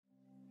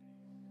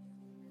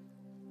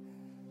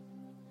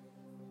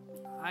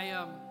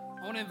I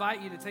want to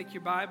invite you to take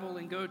your Bible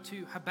and go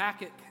to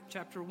Habakkuk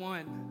chapter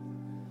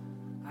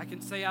 1. I can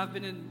say I've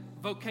been in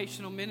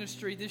vocational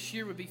ministry. This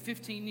year would be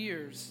 15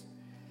 years,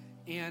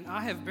 and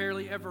I have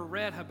barely ever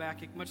read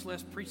Habakkuk, much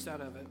less preached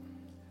out of it.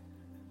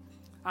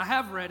 I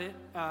have read it.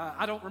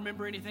 I don't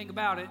remember anything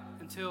about it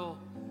until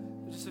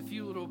just a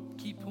few little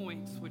key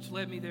points, which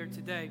led me there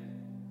today.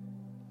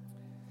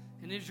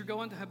 And as you're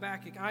going to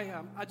Habakkuk,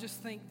 I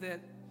just think that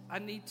I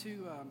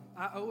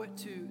owe it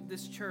to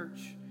this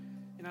church,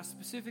 and I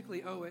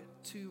specifically owe it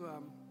to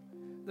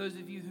those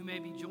of you who may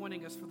be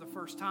joining us for the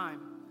first time.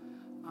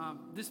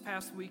 This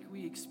past week,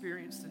 we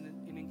experienced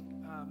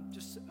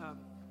just a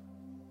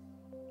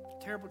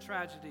terrible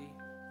tragedy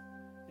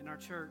in our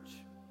church.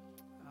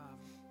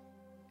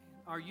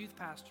 Our youth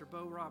pastor,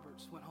 Bo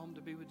Roberts, went home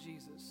to be with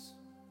Jesus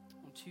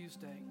on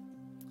Tuesday.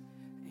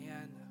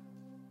 And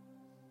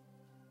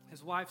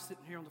his wife's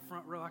sitting here on the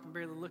front row. I can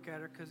barely look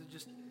at her because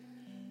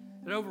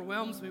it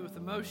overwhelms me with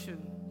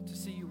emotion to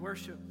see you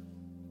worship,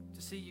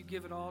 to see you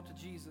give it all to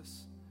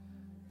Jesus.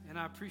 And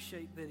I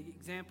appreciate the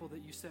example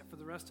that you set for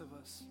the rest of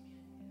us.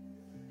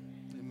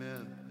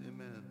 Amen.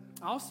 Amen.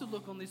 I also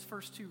look on these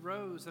first two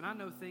rows, and I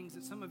know things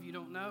that some of you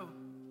don't know.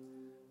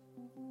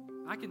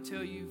 I can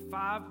tell you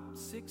 5,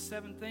 6,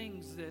 7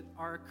 things that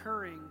are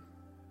occurring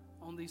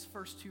on these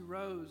first two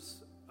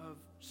rows of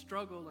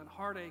struggle and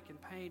heartache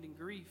and pain and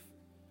grief.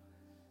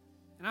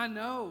 And I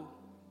know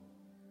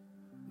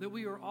that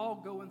we are all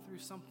going through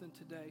something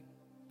today,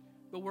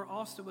 but we're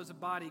also as a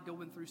body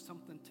going through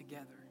something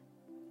together.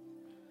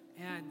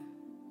 And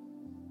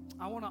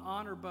I want to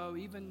honor Bo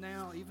even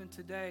now, even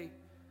today,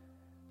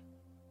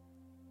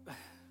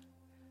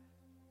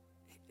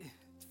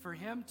 for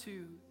him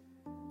to,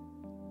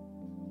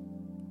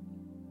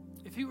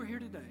 if he were here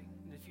today,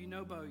 and if you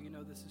know Bo, you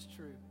know this is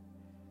true,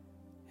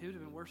 he would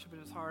have been worshiping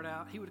his heart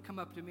out. He would have come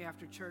up to me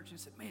after church and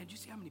said, "Man, did you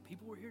see how many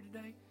people were here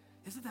today?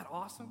 Isn't that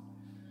awesome?"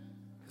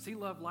 Because he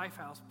loved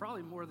Lifehouse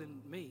probably more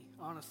than me,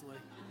 honestly.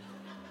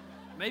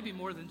 Maybe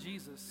more than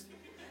Jesus.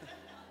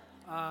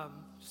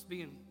 Just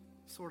being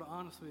sort of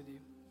honest with you.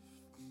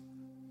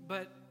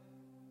 But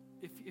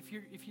if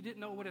you didn't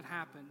know what had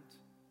happened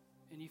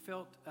and you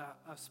felt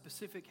a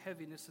specific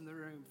heaviness in the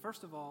room,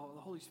 first of all,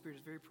 the Holy Spirit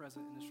is very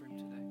present in this room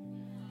today.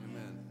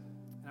 Amen.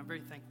 And I'm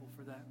very thankful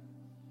for that.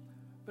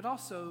 But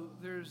also,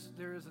 there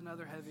is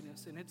another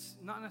heaviness, and it's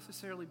not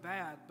necessarily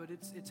bad, but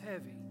it's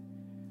heavy.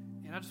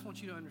 And I just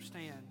want you to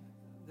understand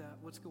that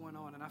what's going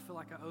on, and I feel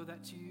like I owe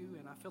that to you,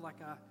 and I feel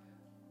like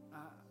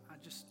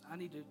I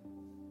need to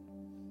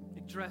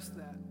address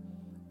that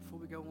before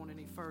we go on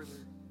any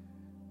further.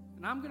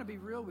 And I'm going to be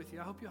real with you.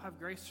 I hope you'll have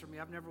grace for me.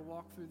 I've never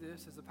walked through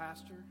this as a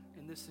pastor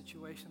in this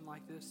situation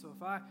like this. So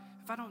if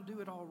I don't do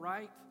it all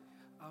right,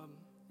 and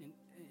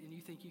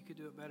you think you could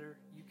do it better,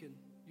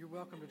 you're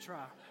welcome to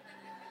try.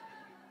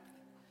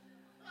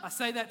 I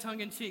say that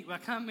tongue in cheek, but I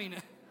kind of mean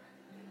it.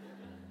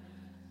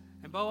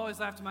 And Bo always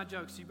laughed at my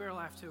jokes, so you better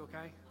laugh too,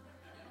 okay?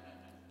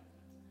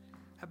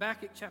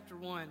 Habakkuk chapter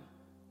 1.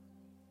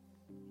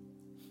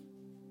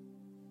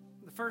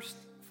 The first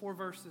 4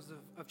 verses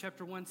of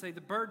chapter 1 say,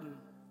 "The burden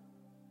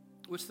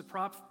which the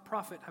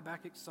prophet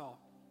Habakkuk saw."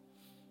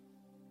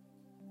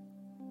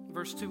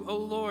 Verse 2, "O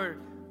Lord,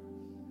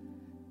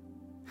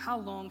 how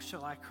long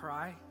shall I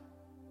cry,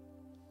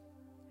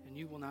 and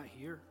you will not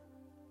hear?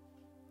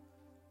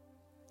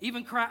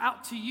 Even cry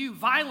out to you,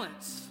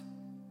 violence,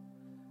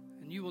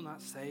 and you will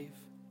not save.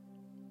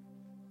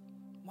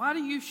 Why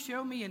do you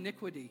show me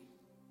iniquity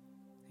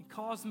and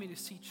cause me to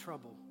see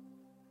trouble?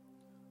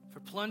 For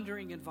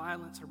plundering and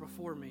violence are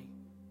before me.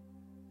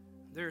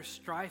 There is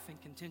strife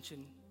and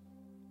contention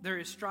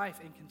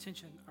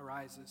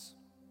arises.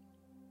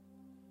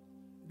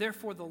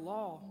 Therefore the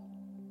law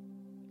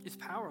is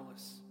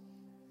powerless,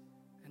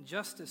 and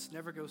justice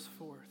never goes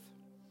forth.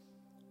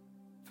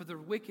 For the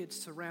wicked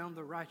surround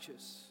the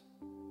righteous.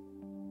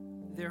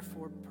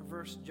 Therefore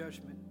perverse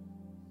judgment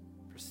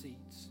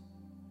proceeds."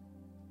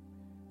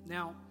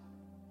 Now,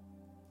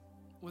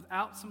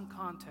 without some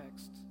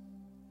context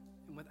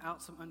and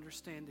without some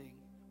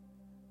understanding,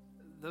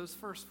 those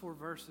first 4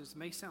 verses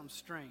may sound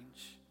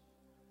strange,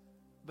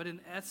 but in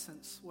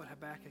essence, what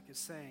Habakkuk is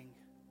saying,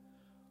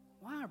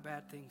 why are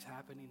bad things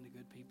happening to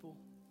good people?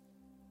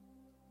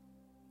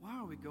 Why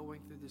are we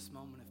going through this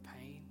moment of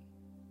pain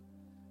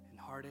and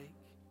heartache?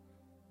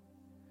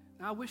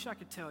 Now, I wish I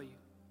could tell you.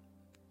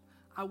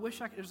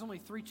 There's only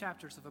 3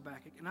 chapters of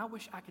Habakkuk, and I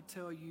wish I could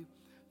tell you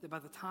that by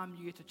the time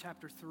you get to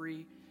chapter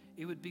 3,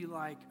 it would be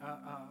like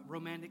a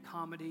romantic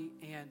comedy,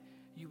 and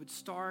you would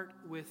start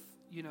with,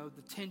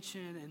 the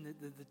tension, and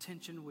the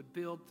tension would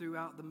build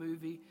throughout the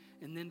movie,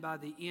 and then by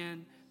the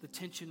end, the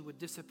tension would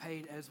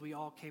dissipate as we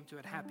all came to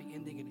a happy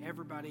ending, and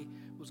everybody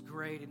was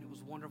great, and it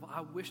was wonderful.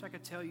 I wish I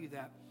could tell you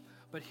that,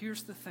 but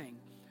here's the thing.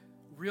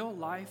 Real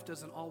life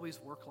doesn't always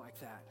work like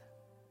that.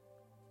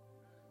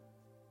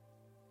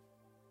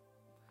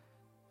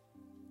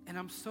 And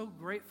I'm so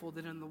grateful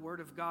that in the Word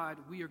of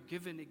God, we are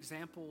given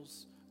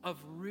examples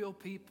of real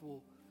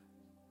people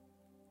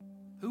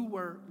who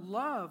were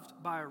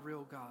loved by a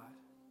real God,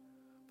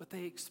 but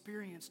they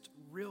experienced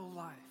real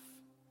life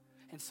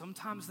And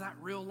sometimes that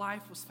real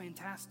life was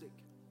fantastic.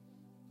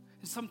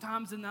 And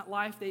sometimes in that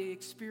life, they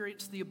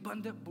experienced the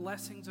abundant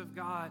blessings of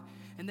God,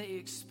 and they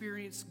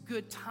experienced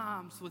good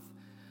times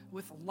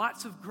with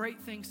lots of great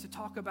things to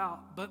talk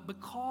about. But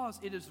because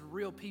it is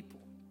real people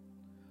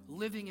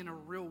living in a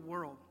real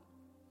world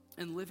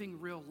and living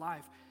real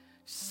life,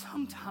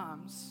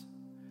 sometimes,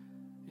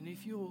 and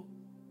if you'll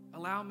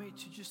allow me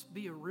to just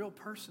be a real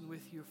person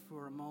with you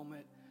for a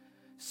moment,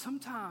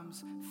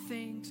 sometimes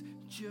things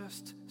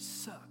just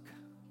suck.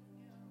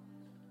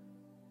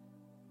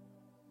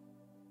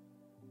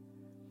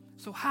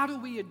 So how do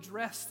we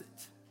address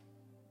it?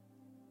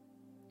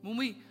 When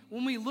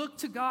we look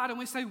to God and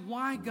we say,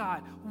 why,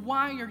 God?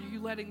 Why are you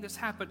letting this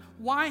happen?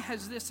 Why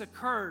has this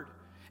occurred?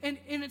 And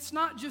it's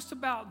not just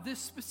about this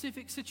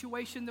specific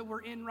situation that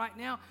we're in right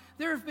now.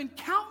 There have been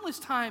countless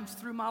times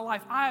through my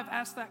life I have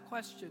asked that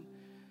question.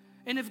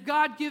 And if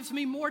God gives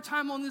me more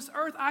time on this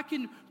earth, I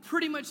can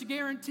pretty much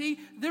guarantee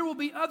there will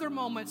be other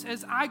moments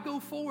as I go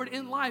forward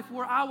in life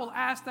where I will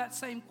ask that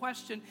same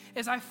question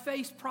as I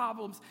face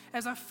problems,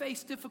 as I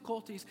face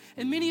difficulties.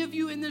 And many of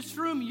you in this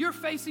room, you're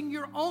facing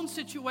your own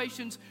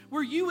situations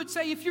where you would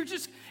say, if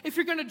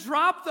you're going to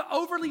drop the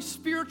overly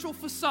spiritual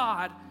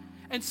facade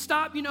and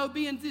stop,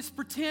 being this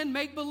pretend,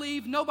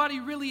 make-believe, nobody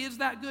really is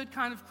that good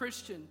kind of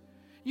Christian,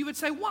 you would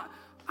say, what?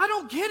 I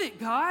don't get it,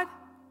 God.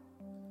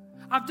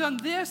 I've done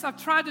this.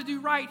 I've tried to do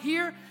right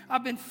here.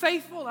 I've been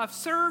faithful. I've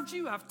served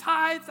you. I've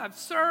tithed. I've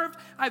served.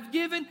 I've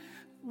given.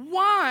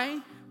 Why?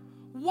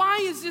 Why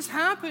is this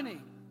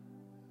happening?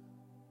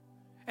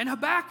 And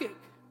Habakkuk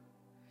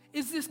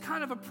is this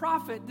kind of a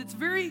prophet that's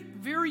very,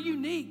 very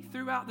unique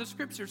throughout the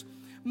scriptures.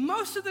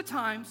 Most of the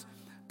times,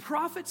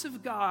 prophets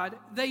of God,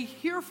 they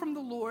hear from the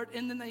Lord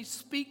and then they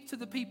speak to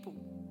the people.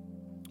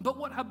 But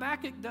what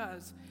Habakkuk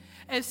does,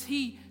 as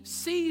he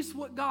sees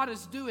what God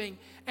is doing,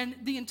 and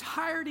the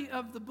entirety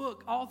of the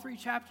book, all 3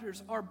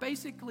 chapters, are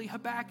basically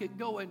Habakkuk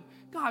going,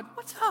 God,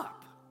 what's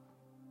up?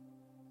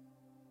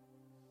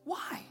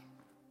 Why?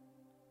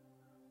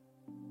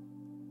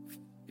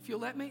 If you'll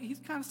let me, he's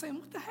kind of saying,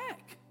 what the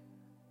heck?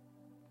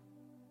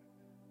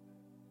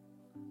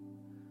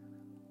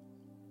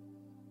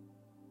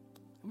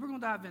 And we're going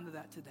to dive into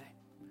that today.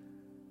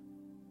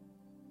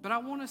 But I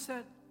want to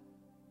set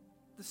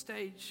the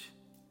stage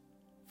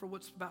for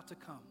what's about to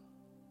come.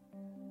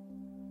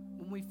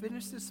 When we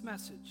finish this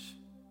message,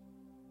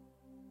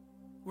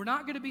 we're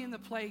not going to be in the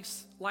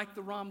place like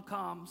the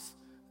rom-coms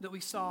that we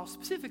saw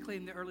specifically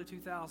in the early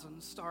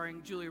 2000s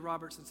starring Julia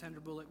Roberts and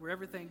Sandra Bullock, where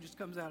everything just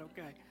comes out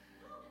okay.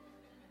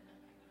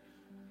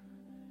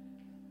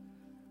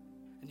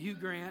 And Hugh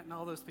Grant and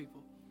all those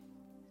people.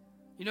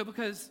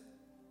 Because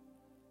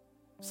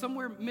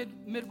somewhere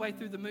midway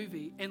through the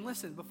movie, and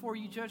listen, before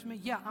you judge me,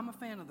 yeah, I'm a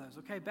fan of those,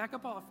 okay? Back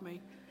up off me.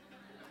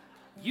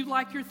 You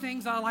like your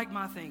things, I like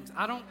my things.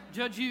 I don't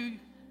judge you,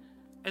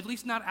 at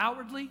least not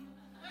outwardly.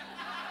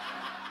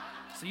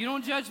 So you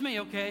don't judge me,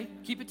 okay?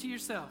 Keep it to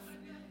yourself.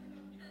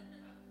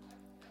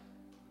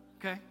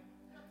 Okay?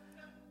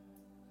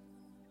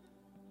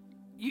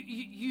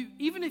 You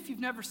even if you've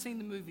never seen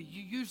the movie,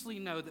 you usually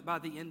know that by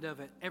the end of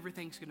it,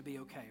 everything's going to be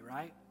okay,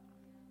 right?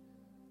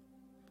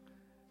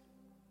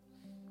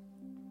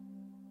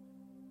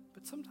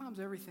 But sometimes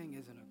everything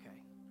isn't okay.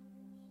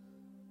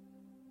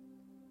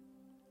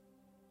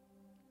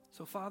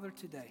 So, Father,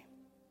 today,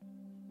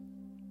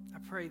 I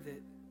pray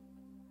that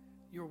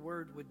your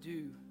word would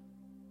do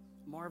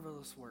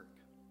marvelous work.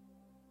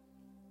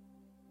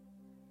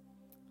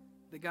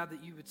 That, God,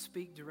 that you would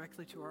speak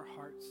directly to our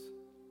hearts.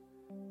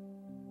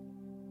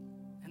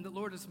 And that,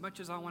 Lord, as much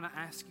as I want to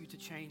ask you to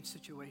change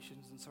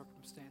situations and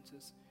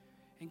circumstances,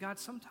 and God,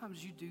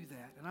 sometimes you do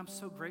that, and I'm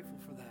so grateful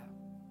for that.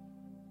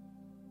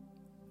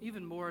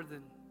 Even more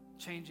than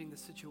changing the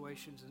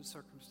situations and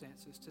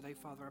circumstances today,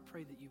 Father, I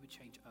pray that you would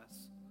change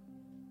us.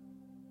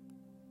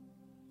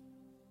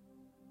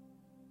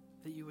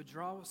 That you would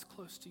draw us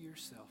close to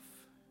yourself.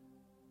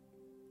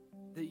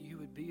 That you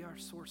would be our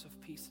source of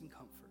peace and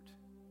comfort.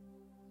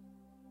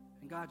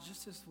 And God,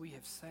 just as we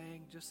have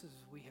sang, just as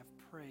we have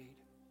prayed,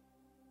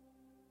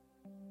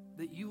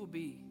 that you will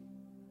be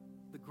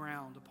the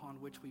ground upon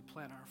which we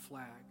plant our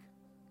flag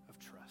of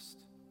trust.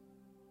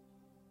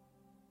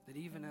 That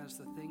even as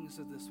the things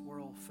of this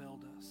world fail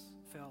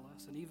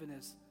us, and even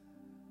as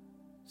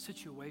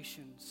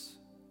situations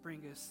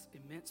bring us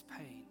immense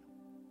pain,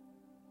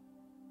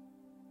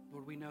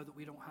 Lord, we know that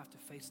we don't have to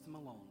face them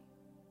alone.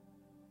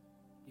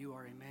 You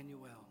are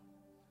Emmanuel,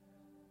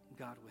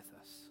 God with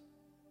us.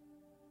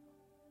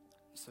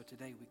 So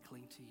today we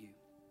cling to you.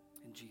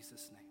 In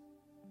Jesus'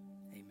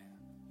 name, amen.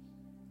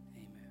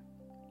 Amen.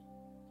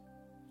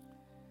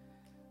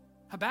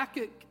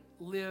 Habakkuk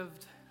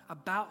lived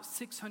about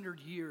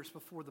 600 years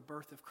before the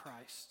birth of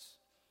Christ.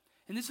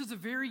 And this is a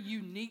very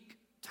unique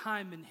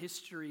time in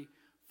history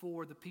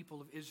for the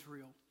people of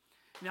Israel.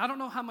 Now, I don't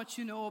know how much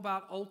you know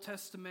about Old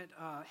Testament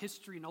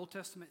history and Old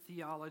Testament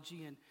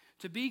theology, and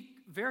to be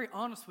very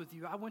honest with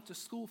you, I went to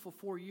school for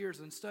 4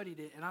 years and studied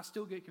it, and I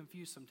still get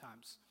confused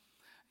sometimes.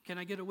 Can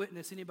I get a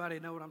witness? Anybody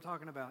know what I'm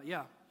talking about?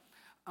 Yeah.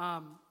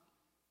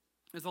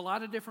 There's a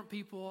lot of different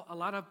people, a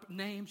lot of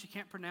names you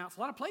can't pronounce, a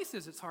lot of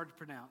places it's hard to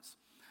pronounce.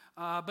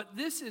 But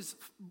this is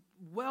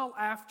well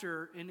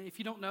after, and if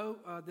you don't know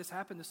this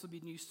happened, this will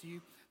be news to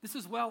you. This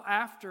is well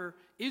after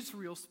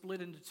Israel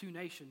split into two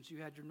nations.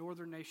 You had your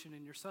northern nation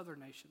and your southern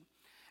nation.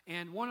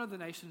 And one of the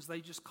nations they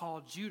just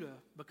called Judah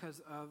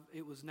because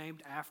it was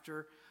named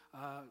after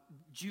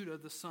Judah,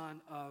 the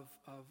son of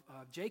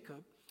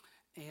Jacob.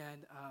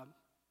 And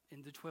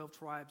in the 12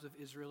 tribes of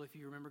Israel, if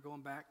you remember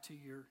going back to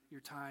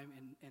your time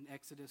in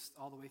Exodus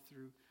all the way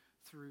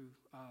through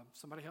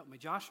somebody help me,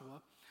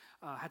 Joshua.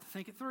 I had to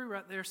think it through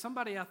right there.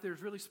 Somebody out there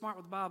is really smart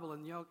with the Bible,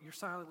 and you're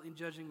silently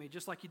judging me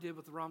just like you did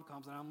with the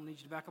rom-coms, and I'm going to need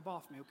you to back up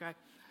off me, okay?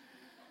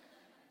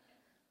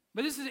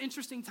 But this is an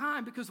interesting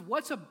time because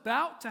what's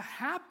about to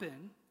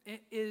happen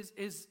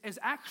is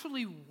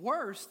actually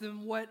worse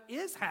than what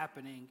is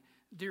happening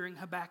during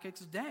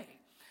Habakkuk's day.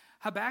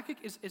 Habakkuk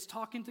is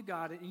talking to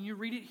God, and you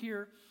read it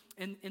here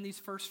in these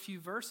first few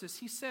verses.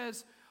 He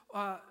says,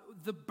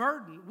 the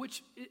burden,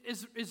 which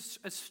is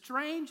a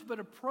strange but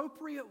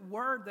appropriate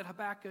word that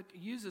Habakkuk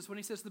uses when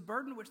he says the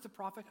burden which the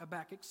prophet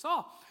Habakkuk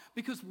saw.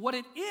 Because what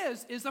it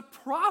is a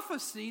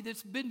prophecy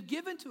that's been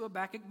given to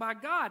Habakkuk by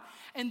God.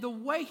 And the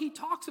way he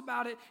talks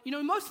about it,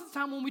 most of the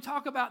time when we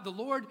talk about the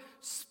Lord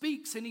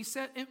speaks and he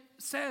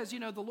says,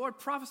 the Lord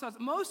prophesies,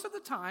 most of the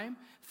time,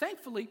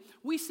 thankfully,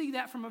 we see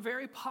that from a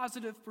very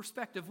positive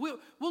perspective.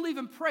 We'll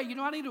even pray,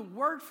 I need a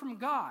word from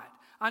God.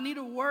 I need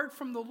a word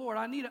from the Lord.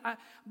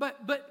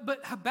 But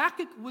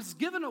Habakkuk was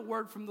given a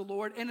word from the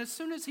Lord, and as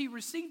soon as he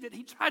received it,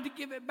 he tried to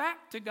give it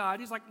back to God.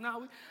 He's like,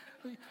 no,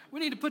 we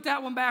need to put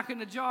that one back in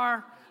the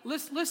jar.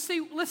 Let's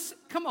see.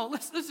 Come on.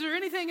 Is there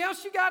anything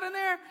else you got in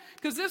there?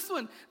 Because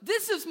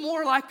this is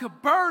more like a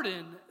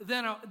burden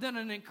than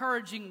an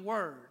encouraging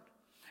word.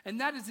 And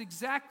that is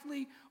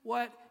exactly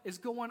what is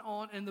going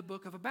on in the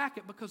book of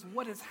Habakkuk, because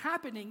what is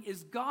happening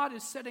is God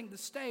is setting the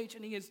stage,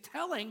 and he is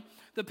telling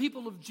the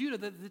people of Judah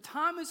that the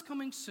time is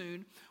coming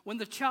soon when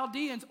the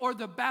Chaldeans or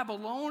the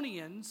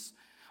Babylonians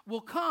will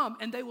come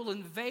and they will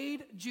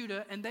invade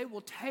Judah and they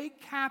will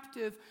take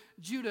captive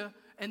Judah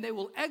and they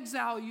will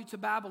exile you to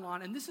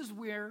Babylon. And this is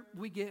where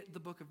we get the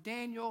book of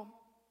Daniel.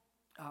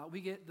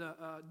 We get the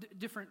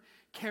different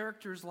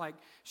characters like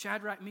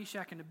Shadrach,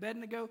 Meshach, and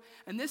Abednego.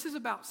 And this is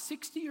about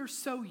 60 or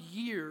so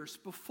years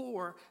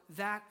before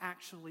that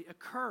actually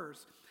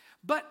occurs.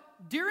 But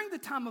during the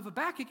time of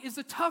Habakkuk is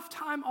a tough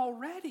time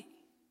already.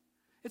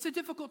 It's a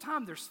difficult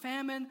time. There's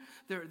famine,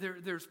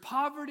 there's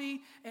poverty,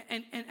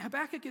 and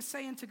Habakkuk is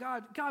saying to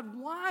God, God,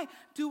 why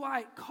do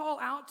I call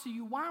out to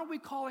you? Why are we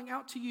calling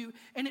out to you?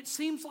 And it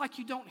seems like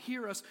you don't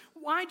hear us.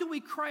 Why do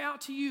we cry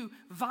out to you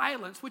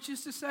violence, which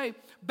is to say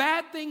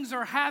bad things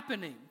are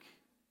happening,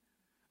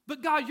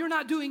 but God, you're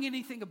not doing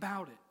anything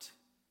about it?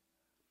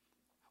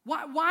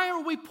 Why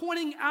are we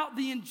pointing out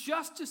the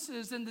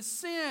injustices and the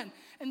sin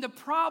and the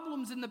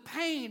problems and the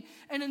pain,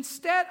 and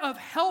instead of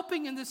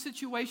helping in this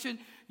situation,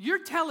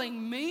 you're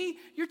telling me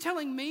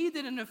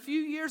that in a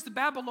few years the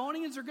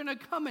Babylonians are going to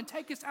come and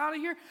take us out of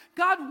here?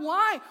 God,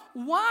 why?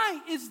 Why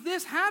is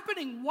this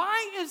happening?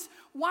 Why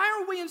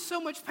are we in so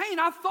much pain?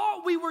 I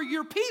thought we were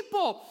your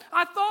people.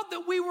 I thought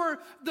that we were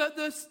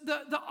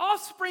the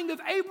offspring of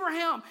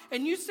Abraham.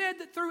 And you said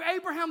that through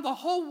Abraham the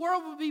whole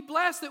world would be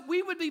blessed, that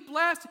we would be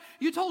blessed.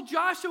 You told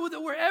Joshua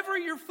that wherever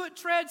your foot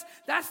treads,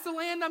 that's the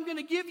land I'm going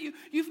to give you.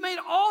 You've made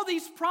all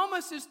these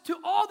promises to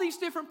all these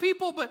different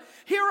people, but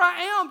here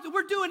I am.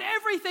 We're doing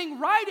everything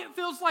right, it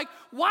feels like.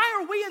 Why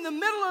are we in the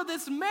middle of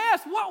this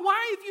mess?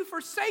 Why have you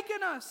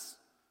forsaken us?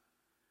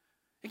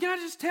 And can I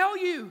just tell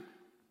you,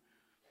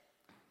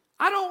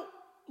 I don't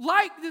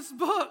like this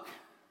book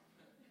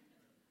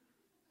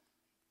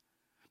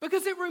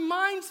because it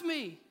reminds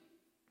me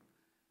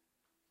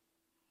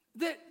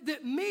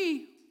that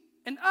me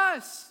and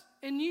us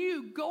and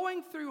you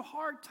going through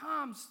hard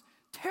times,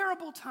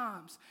 terrible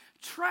times,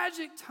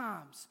 tragic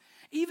times,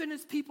 even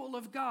as people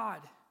of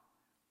God,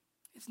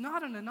 it's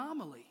not an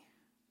anomaly.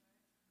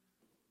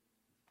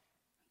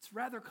 It's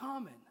rather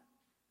common.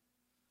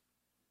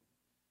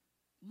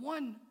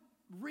 One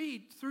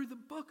read through the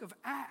book of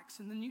Acts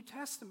in the New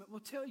Testament will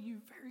tell you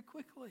very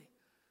quickly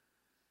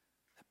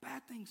that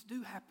bad things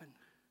do happen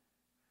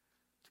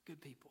to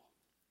good people.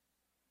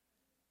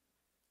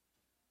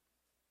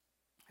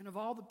 And of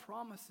all the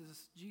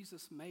promises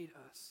Jesus made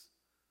us,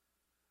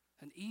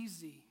 an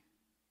easy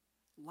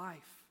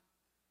life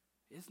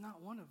is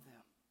not one of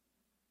them.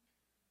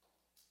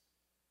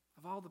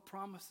 Of all the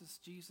promises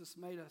Jesus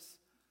made us,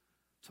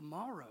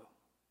 tomorrow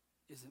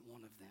isn't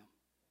one of them.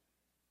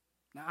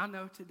 Now, I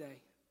know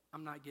today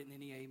I'm not getting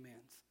any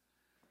amens.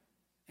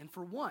 And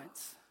for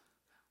once,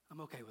 I'm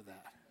okay with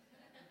that.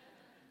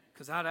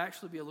 Because I'd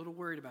actually be a little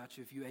worried about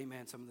you if you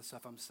amen some of the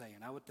stuff I'm saying.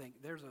 I would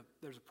think there's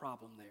a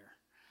problem there.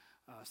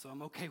 So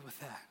I'm okay with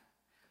that.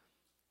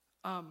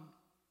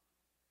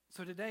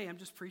 So today I'm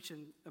just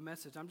preaching a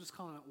message. I'm just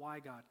calling it Why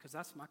God, because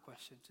that's my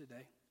question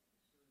today.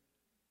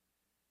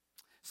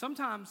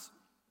 Sometimes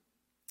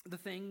the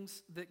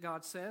things that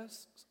God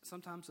says,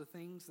 sometimes the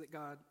things that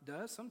God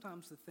does,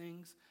 sometimes the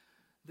things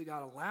that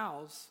God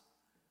allows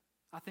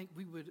I think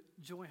we would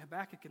join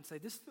Habakkuk and say,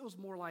 this feels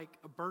more like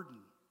a burden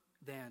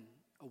than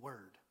a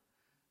word.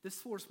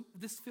 This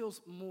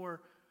feels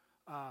more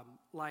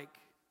like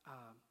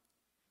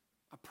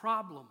a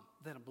problem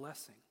than a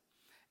blessing.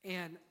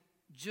 And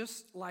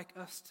just like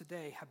us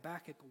today,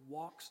 Habakkuk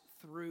walks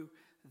through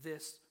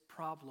this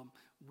problem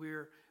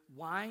where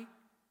why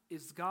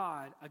is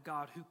God a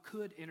God who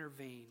could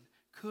intervene,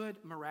 could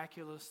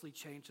miraculously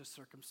change the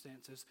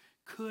circumstances,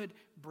 could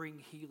bring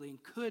healing,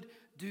 could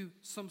do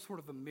some sort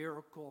of a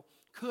miracle,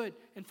 could,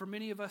 and for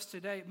many of us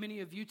today, many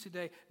of you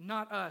today,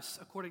 not us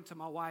according to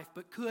my wife,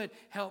 but could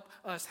help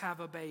us have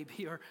a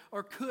baby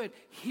or could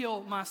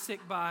heal my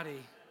sick body.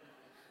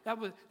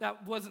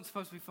 That wasn't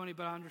supposed to be funny,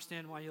 but I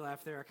understand why you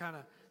laughed there. I kind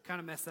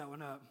of messed that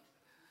one up.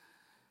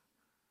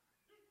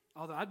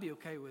 Although I'd be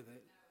okay with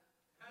it.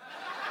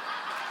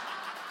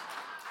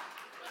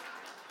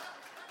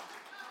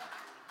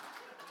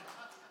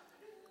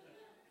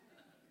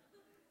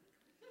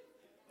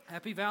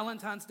 Happy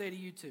Valentine's Day to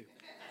you too.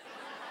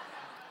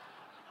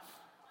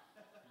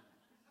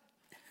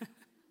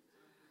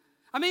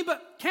 I mean,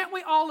 but can't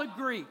we all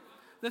agree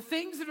the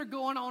things that are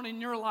going on in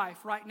your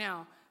life right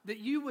now that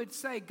you would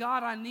say,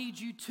 God, I need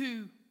you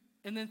to,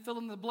 and then fill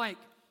in the blank.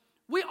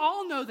 We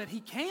all know that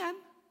he can.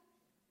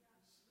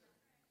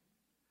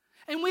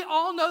 And we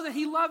all know that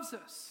he loves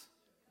us.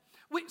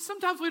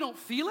 Sometimes we don't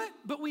feel it,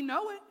 but we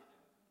know it.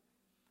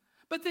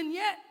 But then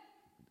yet,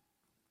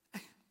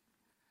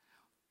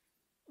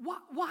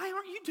 why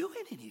aren't you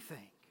doing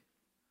anything?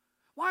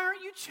 Why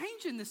aren't you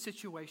changing this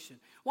situation?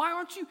 Why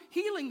aren't you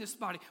healing this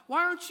body?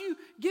 Why aren't you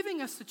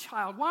giving us a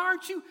child? Why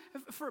aren't you,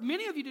 for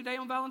many of you today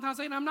on Valentine's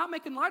Day, and I'm not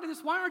making light of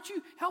this, why aren't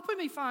you helping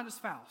me find a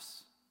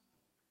spouse?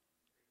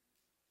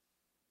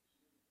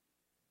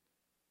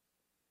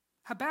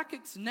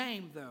 Habakkuk's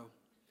name, though,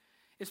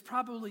 is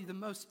probably the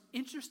most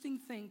interesting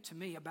thing to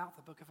me about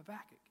the book of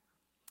Habakkuk.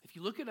 If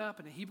you look it up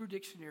in a Hebrew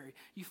dictionary,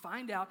 you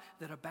find out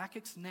that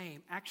Habakkuk's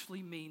name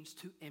actually means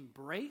to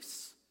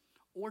embrace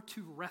or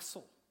to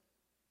wrestle.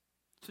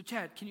 So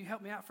Chad, can you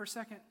help me out for a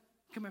second?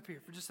 Come up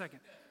here for just a second.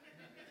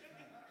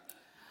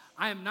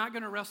 I am not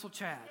going to wrestle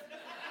Chad.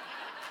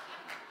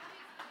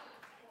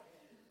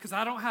 Because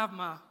I don't have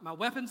my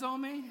weapons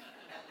on me.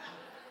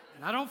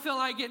 And I don't feel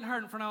like getting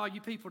hurt in front of all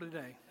you people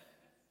today.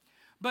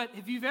 But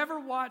if you've ever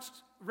watched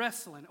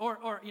wrestling,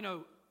 or you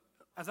know,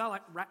 as I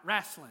like,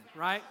 wrestling,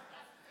 right?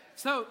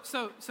 So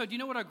do you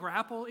know what a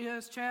grapple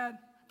is, Chad?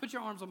 Put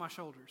your arms on my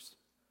shoulders.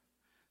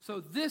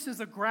 So this is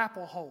a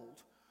grapple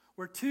hold,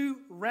 where two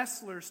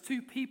wrestlers,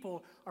 two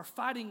people are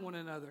fighting one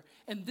another.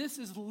 And this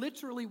is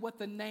literally what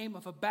the name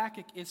of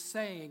Habakkuk is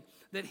saying,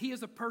 that he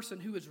is a person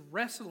who is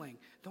wrestling.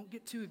 Don't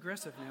get too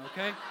aggressive now,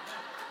 okay?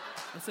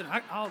 Listen,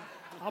 I'll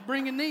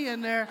bring a knee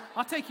in there.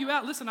 I'll take you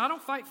out. Listen, I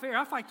don't fight fair.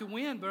 I fight to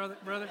win,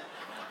 brother.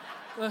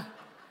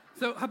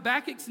 So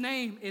Habakkuk's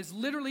name is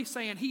literally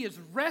saying he is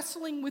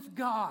wrestling with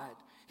God.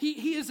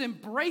 He is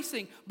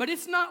embracing, but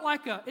it's not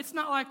like a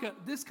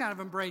this kind of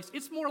embrace.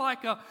 It's more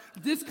like a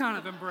this kind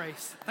of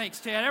embrace.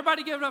 Thanks, Chad.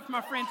 Everybody give it up for my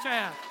friend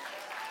Chad.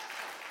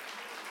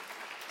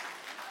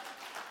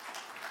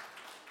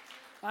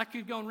 I could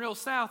have gone real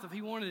south if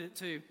he wanted it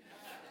to.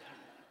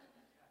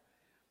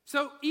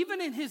 So even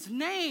in his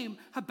name,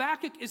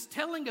 Habakkuk is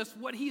telling us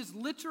what he is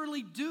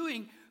literally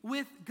doing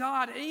with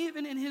God.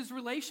 Even in his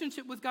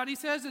relationship with God, he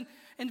says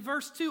in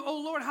verse 2, "Oh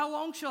Lord, how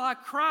long shall I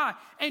cry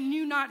and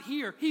you not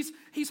hear?"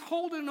 He's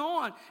holding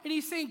on and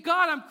he's saying,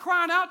 God, I'm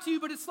crying out to you,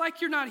 but it's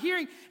like you're not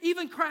hearing.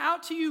 Even cry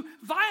out to you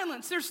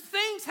violence. There's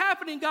things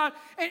happening, God,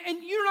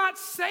 and you're not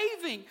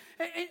saving.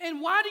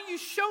 And why do you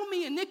show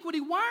me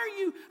iniquity? Why are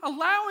you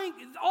allowing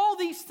all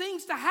these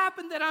things to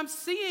happen that I'm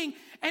seeing?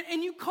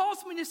 And you cause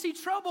me to see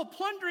trouble,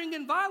 plundering,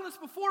 and violence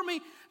before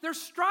me.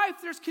 There's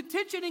strife, there's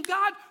contention. And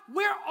God,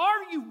 where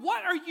are you?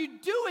 What are you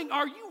doing?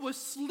 Are you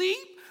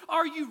asleep?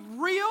 Are you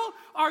real?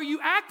 Are you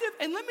active?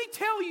 And let me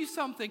tell you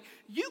something.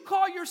 You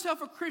call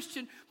yourself a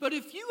Christian, but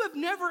if you have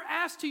never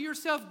asked to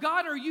yourself,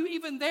 God, are you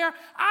even there?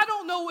 I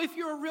don't know if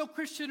you're a real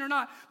Christian or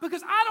not,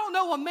 because I don't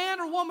know a man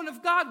or woman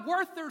of God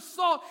worth their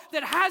salt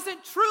that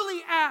hasn't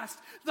truly asked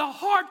the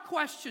hard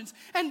questions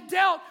and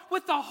dealt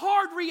with the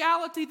hard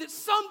reality that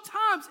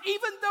sometimes,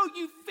 even though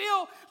you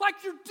feel like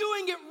you're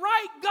doing it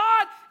right,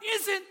 God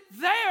isn't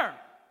there.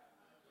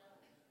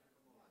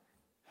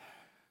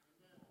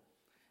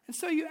 And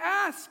so you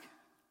ask,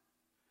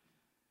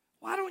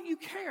 why don't you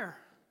care?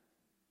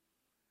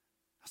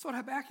 That's what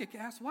Habakkuk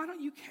asked. Why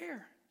don't you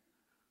care?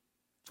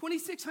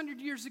 2,600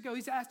 years ago,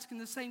 he's asking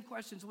the same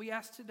questions we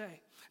ask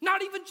today.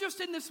 Not even just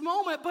in this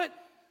moment, but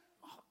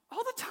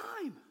all the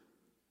time.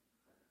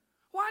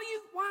 Why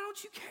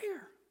don't you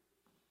care?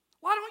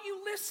 Why don't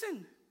you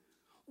listen?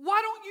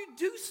 Why don't you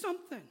do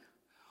something?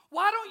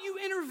 Why don't you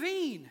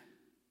intervene?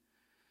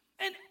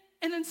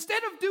 And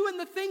instead of doing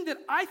the thing that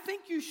I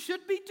think you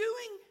should be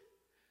doing,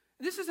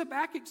 this is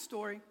Habakkuk's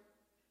story.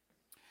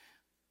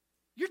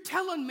 You're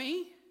telling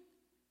me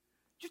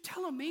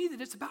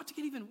that it's about to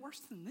get even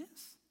worse than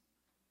this?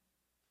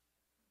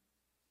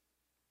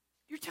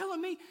 You're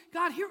telling me,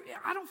 God, here,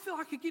 I don't feel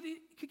like it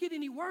could get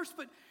any worse,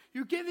 but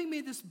you're giving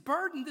me this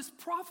burden, this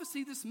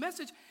prophecy, this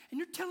message, and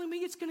you're telling me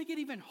it's going to get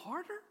even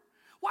harder?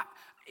 Why?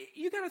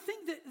 You got to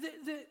think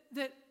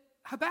that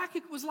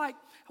Habakkuk was like,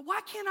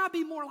 why can't I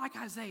be more like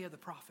Isaiah the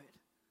prophet?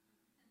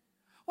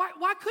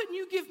 Why couldn't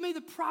you give me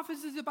the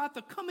prophecies about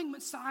the coming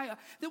Messiah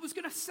that was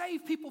going to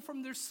save people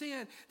from their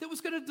sin, that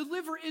was going to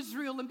deliver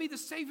Israel and be the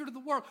Savior of the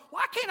world?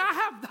 Why can't I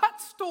have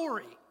that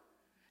story?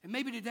 And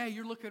maybe today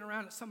you're looking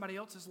around at somebody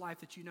else's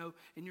life that you know,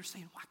 and you're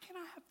saying, why can't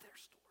I have their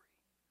story?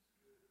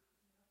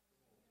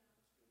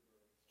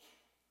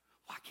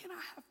 Why can't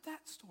I have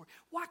that story?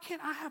 Why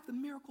can't I have the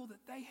miracle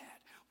that they had?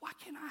 Why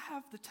can't I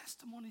have the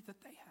testimony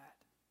that they had?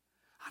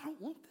 I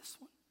don't want this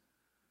one.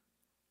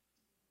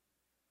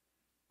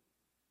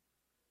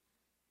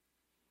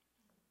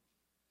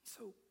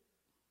 So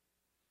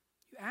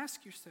you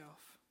ask yourself,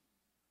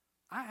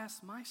 I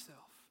ask myself,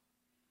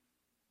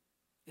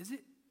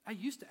 I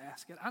used to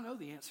ask it. I know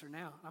the answer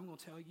now. I'm going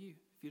to tell you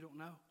if you don't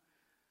know.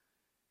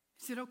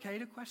 Is it okay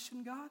to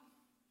question God?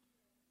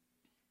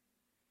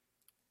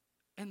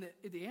 And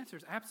the answer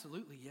is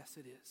absolutely yes,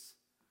 it is.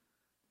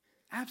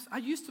 I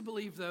used to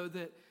believe, though,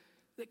 that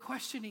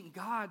questioning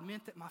God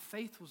meant that my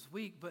faith was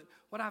weak, but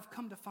what I've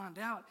come to find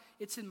out,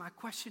 it's in my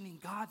questioning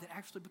God that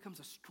actually becomes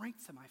a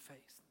strength to my faith.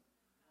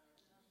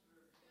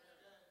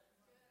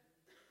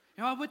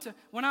 You know,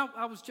 when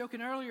I was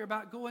joking earlier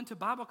about going to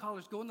Bible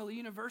college, going to the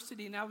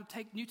university, and I would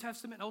take New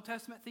Testament and Old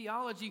Testament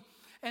theology,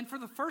 and for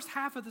the first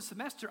half of the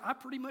semester, I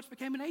pretty much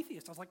became an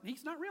atheist. I was like,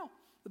 he's not real.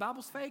 The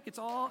Bible's fake. It's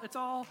all.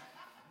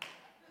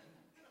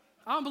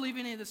 I don't believe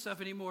any of this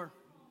stuff anymore.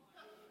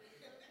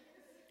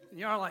 And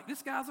y'all are like,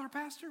 this guy's our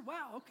pastor?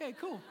 Wow, okay,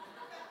 cool.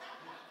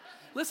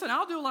 Listen,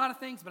 I'll do a lot of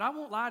things, but I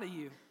won't lie to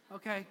you,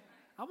 okay?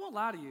 I won't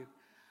lie to you.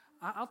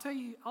 I'll tell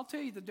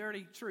you the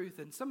dirty truth,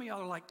 and some of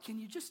y'all are like, can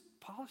you just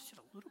polish it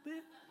a little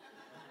bit?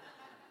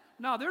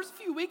 No, there's a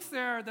few weeks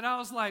there that I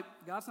was like,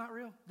 God's not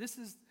real. This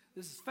is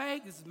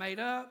fake. This is made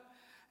up.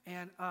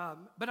 And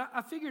but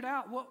I figured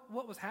out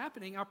what was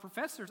happening. Our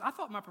professors, I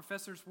thought my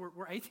professors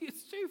were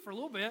atheists too for a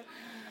little bit,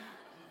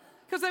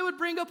 because they would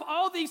bring up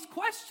all these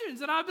questions,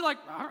 and I'd be like,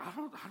 I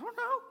don't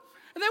know.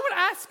 And they would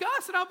ask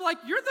us, and I'd be like,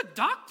 you're the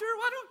doctor.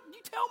 Why don't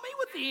you tell me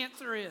what the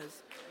answer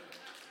is?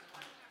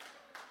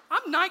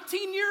 I'm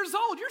 19 years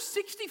old. You're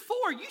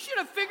 64. You should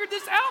have figured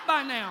this out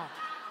by now.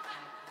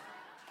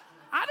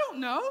 I don't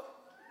know.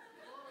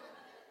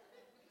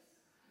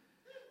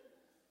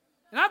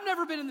 And I've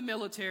never been in the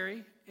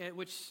military,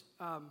 which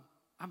I'm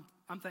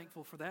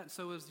thankful for that, and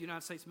so is the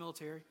United States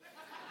military.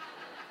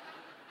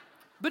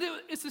 But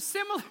it's a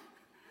similar...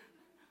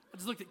 I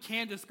just looked at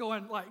Candace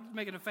going, like,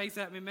 making a face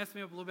at me, messed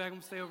me up a little bit. I'm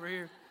going to stay over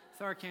here.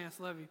 Sorry, Candace,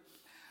 love you.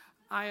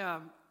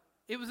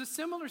 It was a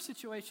similar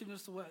situation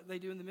as to what they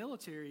do in the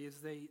military, is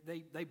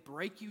they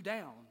break you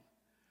down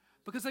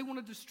because they want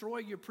to destroy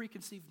your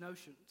preconceived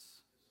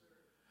notions.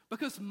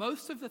 Because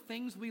most of the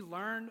things we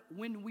learn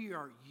when we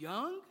are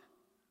young,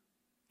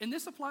 and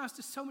this applies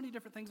to so many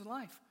different things in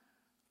life,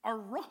 are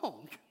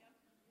wrong.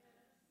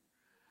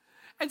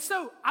 And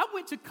so I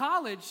went to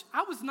college.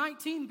 I was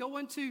 19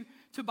 going to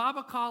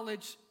Bible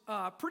college,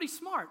 pretty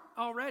smart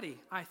already,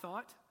 I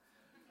thought.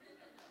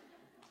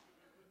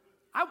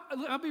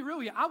 I'll be real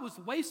with you. I was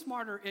way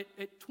smarter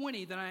at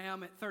 20 than I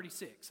am at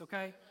 36,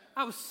 okay?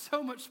 I was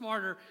so much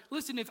smarter.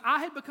 Listen, if I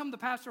had become the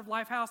pastor of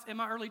Lifehouse in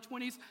my early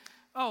 20s,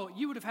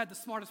 you would have had the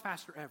smartest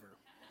pastor ever.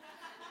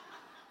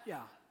 Yeah.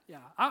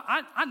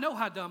 I know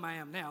how dumb I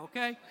am now,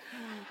 okay?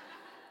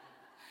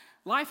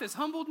 Life has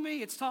humbled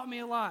me. It's taught me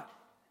a lot.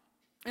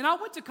 And I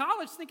went to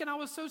college thinking I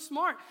was so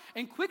smart.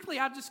 And quickly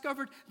I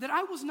discovered that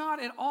I was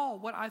not at all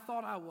what I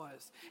thought I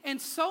was.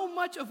 And so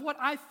much of what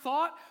I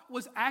thought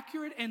was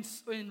accurate and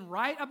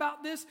right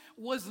about this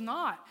was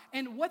not.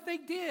 And what they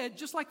did,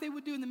 just like they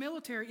would do in the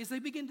military, is they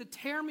began to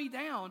tear me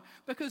down,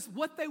 because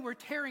what they were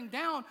tearing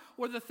down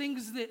were the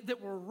things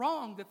that were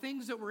wrong, the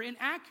things that were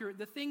inaccurate,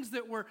 the things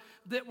that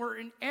were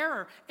in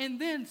error. And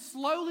then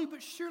slowly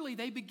but surely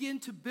they begin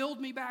to build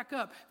me back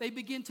up. They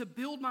begin to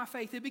build my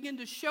faith. They begin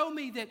to show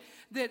me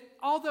that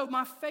although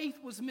my faith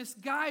was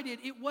misguided,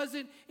 it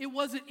wasn't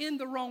in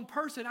the wrong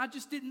person. I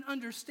just didn't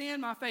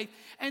understand my faith.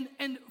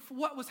 And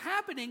what was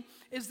happening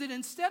is that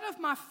instead of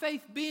my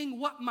faith being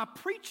what my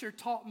preacher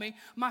taught me,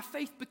 my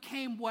faith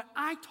became what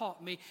I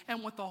taught me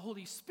and what the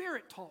Holy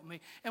Spirit taught me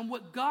and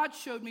what God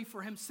showed me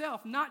for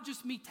himself, not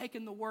just me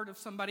taking the word of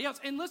somebody else.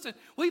 And listen,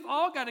 we've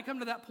all got to come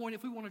to that point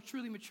if we want to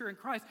truly mature in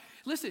Christ.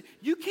 Listen,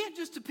 you can't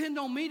just depend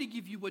on me to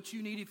give you what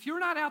you need. If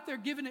you're not out there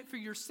giving it for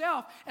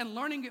yourself and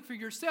learning it for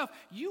yourself,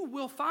 you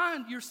will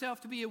find yourself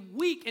to be a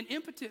weak and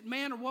impotent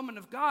man or woman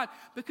of God,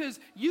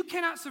 because you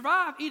cannot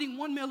survive eating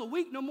one meal a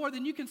week no more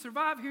than you can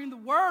survive hearing the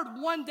word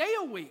one day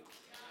a week.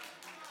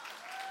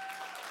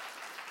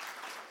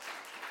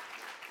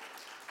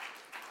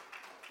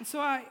 And so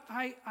I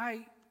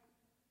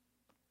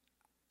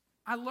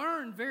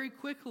learned very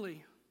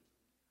quickly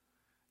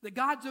that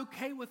God's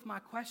okay with my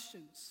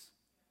questions.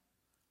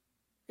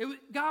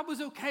 God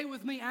was okay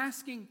with me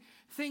asking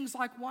things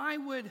like, why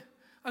would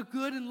a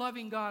good and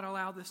loving God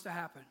allow this to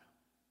happen?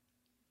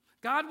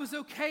 God was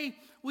okay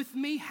with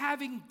me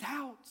having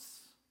doubts.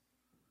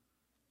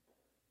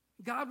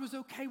 God was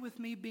okay with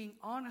me being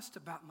honest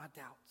about my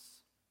doubts.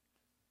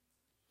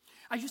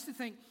 I used to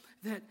think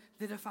that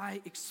if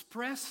I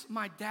express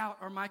my doubt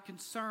or my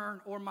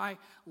concern or my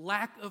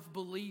lack of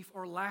belief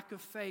or lack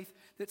of faith,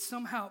 that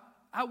somehow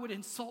I would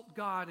insult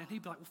God and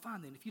he'd be like, well,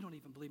 fine then, if you don't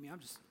even believe me, I'm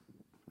just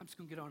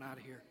going to get on out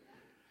of here.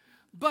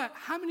 But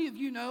how many of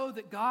you know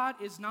that God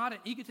is not an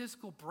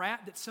egotistical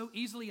brat that's so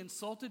easily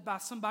insulted by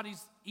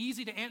somebody's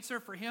easy to answer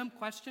for him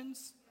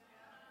questions?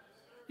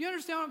 You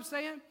understand what I'm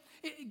saying?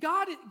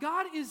 God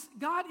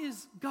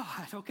is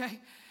God, okay?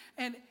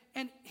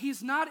 And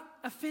he's not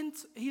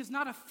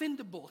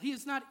offendable. He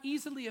is not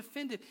easily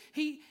offended.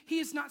 He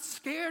is not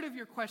scared of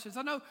your questions.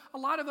 I know a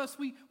lot of us,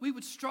 we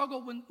would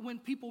struggle when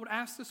people would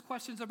ask us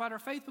questions about our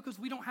faith because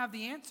we don't have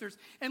the answers.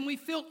 And we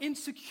feel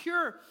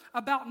insecure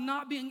about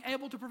not being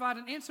able to provide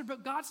an answer.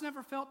 But God's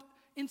never felt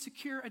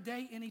insecure a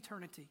day in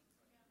eternity.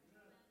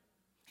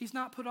 He's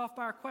not put off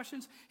by our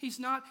questions. He's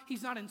not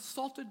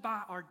insulted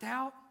by our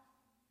doubt.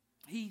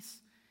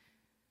 He's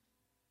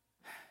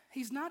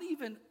not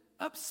even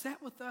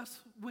upset with us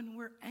when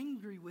we're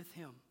angry with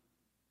him.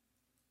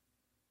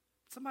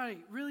 Somebody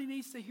really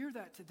needs to hear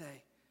that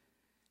today.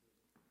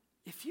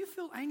 If you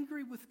feel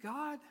angry with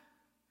God,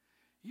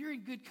 you're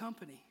in good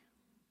company.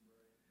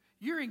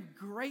 You're in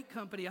great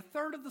company. A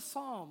third of the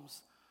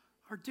Psalms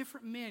are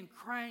different men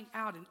crying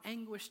out in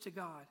anguish to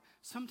God,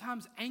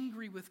 sometimes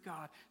angry with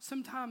God,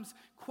 sometimes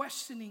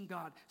questioning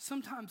God,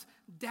 sometimes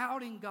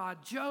doubting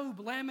God. Job,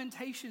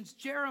 Lamentations,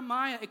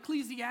 Jeremiah,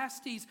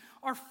 Ecclesiastes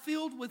are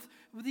filled with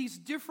these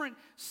different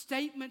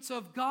statements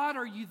of God,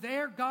 are you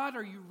there? God,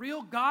 are you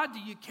real? God, do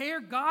you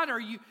care? God,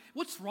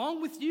 what's wrong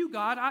with you,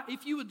 God?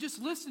 If you would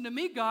just listen to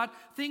me, God,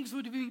 things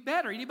would be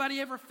better. Anybody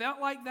ever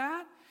felt like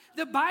that?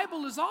 The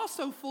Bible is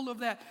also full of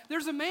that.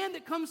 There's a man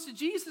that comes to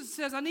Jesus and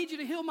says, I need you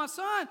to heal my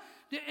son.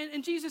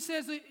 And Jesus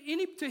says,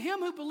 to him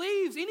who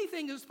believes,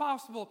 anything is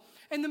possible.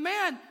 And the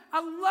man, I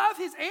love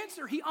his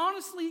answer. He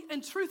honestly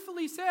and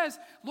truthfully says,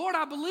 Lord,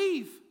 I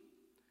believe,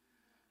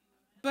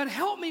 but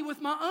help me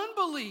with my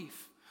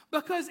unbelief.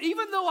 Because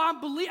even though I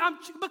believe,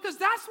 because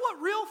that's what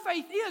real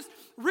faith is.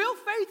 Real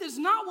faith is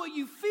not what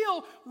you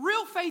feel.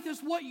 Real faith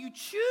is what you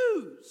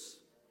choose.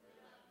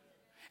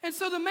 And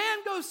so the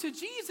man goes to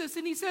Jesus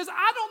and he says,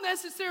 I don't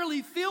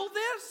necessarily feel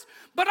this,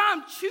 but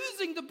I'm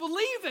choosing to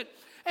believe it.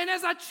 And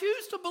as I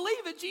choose to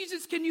believe it,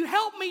 Jesus, can you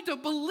help me to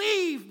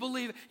believe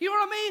it? You know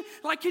what I mean?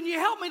 Like, can you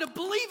help me to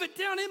believe it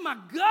down in my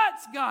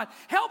guts, God?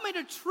 Help me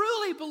to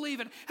truly believe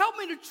it. Help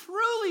me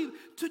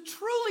to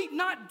truly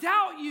not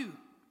doubt you.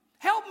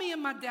 Help me in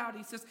my doubt,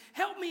 he says.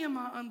 Help me in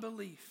my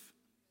unbelief.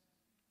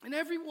 And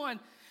everyone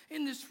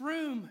in this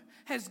room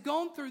has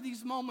gone through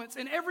these moments,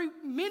 and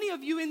many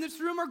of you in this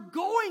room are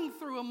going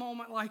through a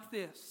moment like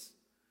this,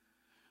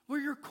 where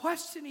you're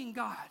questioning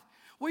God,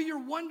 where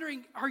you're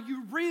wondering, are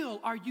you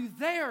real? Are you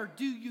there?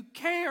 Do you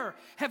care?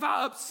 Have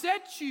I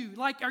upset you?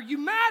 Like, are you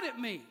mad at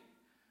me?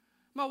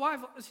 My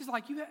wife, she's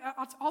like,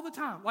 all the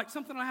time, like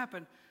something will happen.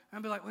 And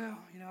I'll be like, well,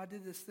 I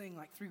did this thing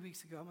like 3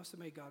 weeks ago. I must have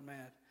made God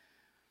mad.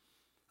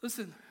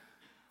 Listen,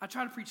 I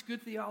try to preach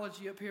good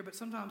theology up here, but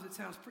sometimes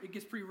it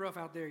gets pretty rough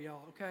out there,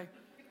 y'all, okay?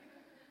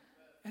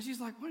 And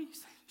she's like, what are you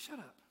saying? Shut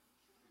up.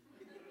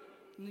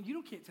 And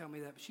you can't tell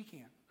me that, but she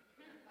can.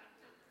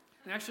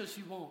 And actually,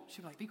 she won't.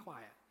 She'll be like, be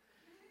quiet.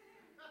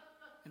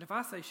 And if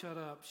I say shut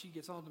up, she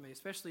gets on to me,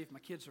 especially if my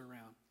kids are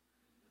around.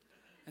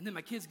 And then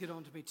my kids get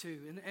on to me too.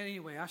 And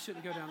anyway, I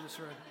shouldn't go down this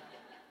road.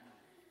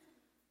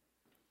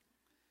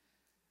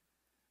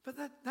 But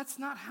that's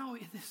not how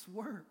this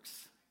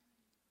works.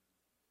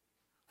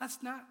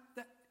 That's not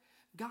that.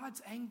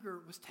 God's anger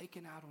was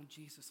taken out on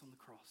Jesus on the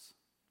cross.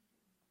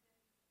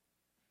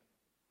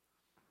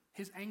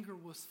 His anger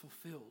was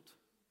fulfilled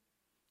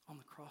on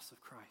the cross of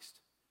Christ.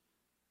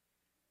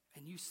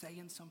 And you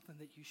saying something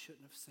that you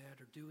shouldn't have said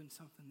or doing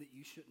something that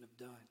you shouldn't have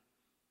done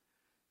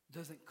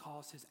doesn't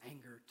cause his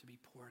anger to be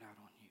poured out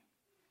on you.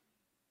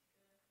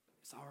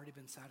 It's already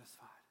been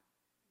satisfied.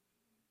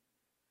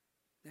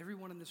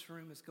 Everyone in this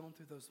room has gone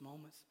through those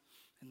moments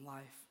in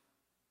life.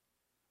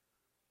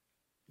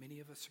 Many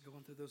of us are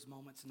going through those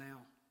moments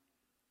now.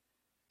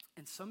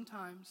 And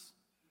sometimes,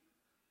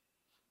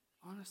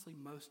 honestly,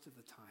 most of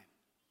the time,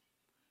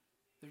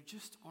 there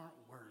just aren't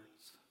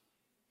words.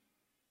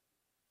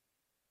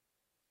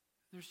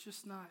 There's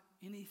just not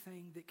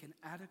anything that can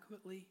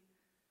adequately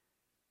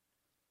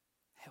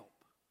help.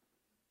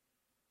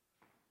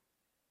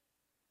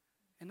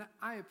 And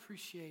I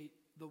appreciate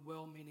the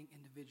well-meaning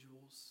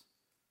individuals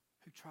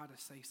who try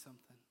to say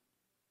something.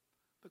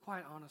 But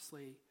quite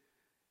honestly,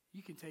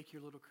 you can take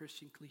your little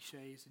Christian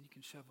cliches and you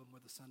can shove them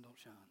where the sun don't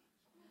shine.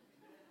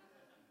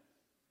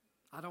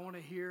 I don't want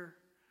to hear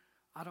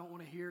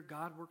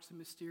God works in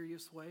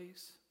mysterious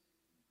ways.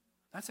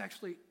 That's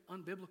actually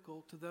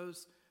unbiblical to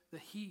those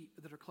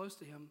that are close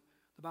to him.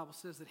 The Bible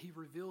says that he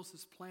reveals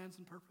his plans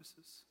and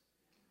purposes.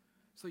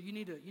 So you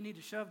need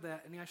to shove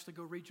that and actually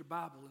go read your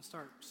Bible and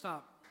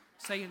stop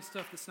saying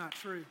stuff that's not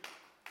true.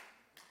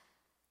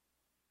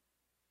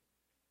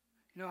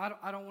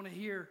 I don't want to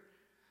hear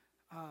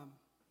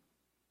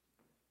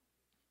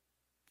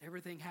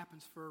everything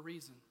happens for a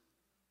reason.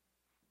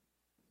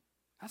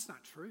 That's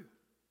not true.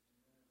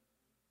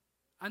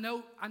 I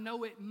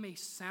know it may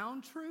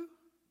sound true,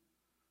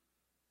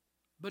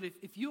 but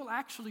if you'll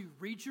actually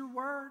read your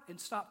word and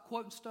stop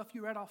quoting stuff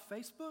you read off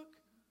Facebook,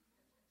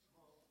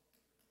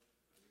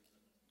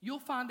 you'll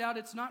find out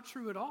it's not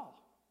true at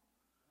all.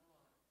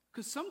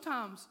 Because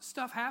sometimes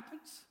stuff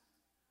happens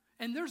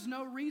and there's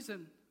no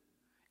reason,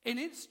 and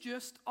it's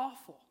just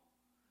awful.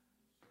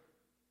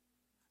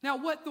 Now,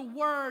 what the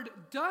word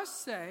does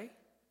say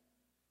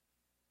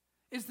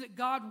is that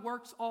God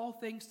works all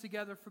things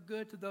together for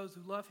good to those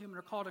who love him and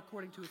are called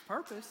according to his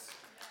purpose.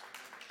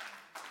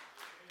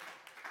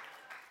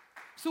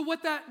 So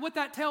what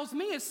that tells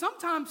me is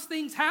sometimes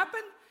things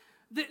happen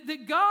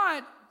that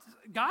God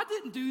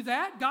didn't do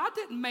that. God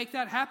didn't make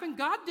that happen.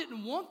 God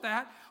didn't want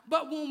that.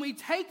 But when we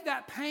take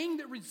that pain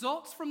that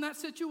results from that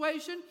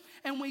situation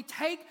and we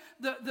take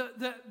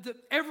the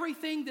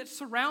everything that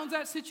surrounds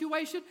that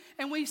situation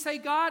and we say,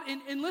 God,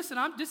 and listen,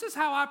 this is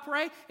how I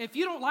pray. If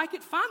you don't like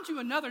it, find you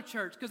another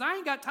church, because I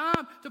ain't got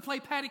time to play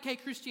patty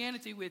cake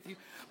Christianity with you.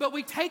 But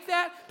we take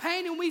that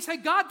pain and we say,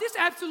 God, this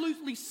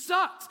absolutely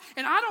sucks.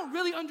 And I don't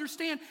really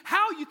understand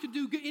how you can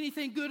do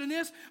anything good in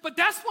this, but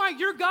that's why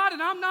you're God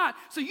and I'm not.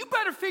 So you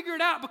better figure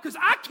it out, because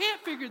I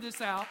can't figure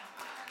this out.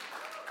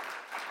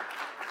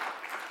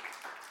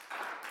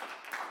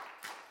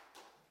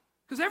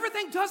 Because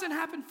everything doesn't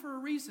happen for a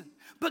reason.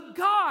 But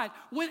God,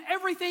 when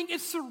everything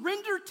is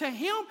surrendered to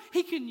him,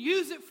 he can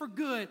use it for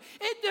good.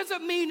 It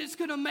doesn't mean it's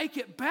going to make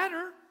it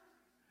better.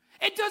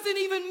 It doesn't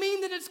even mean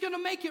that it's going to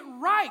make it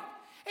right.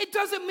 It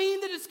doesn't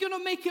mean that it's going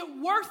to make it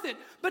worth it.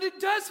 But it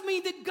does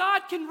mean that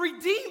God can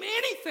redeem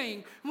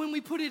anything when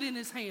we put it in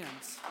his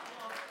hands.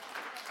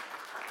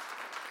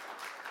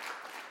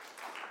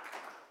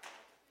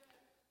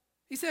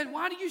 He said,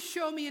 why do you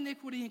show me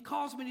iniquity and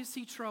cause me to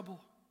see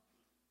trouble?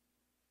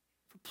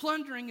 For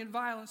plundering and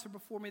violence are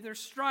before me. There's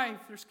strife,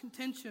 there's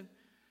contention.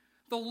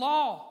 The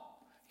law,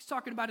 he's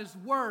talking about his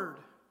word.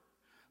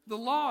 The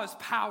law is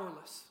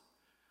powerless.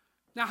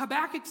 Now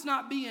Habakkuk's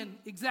not being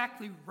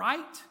exactly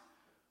right,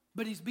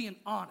 but he's being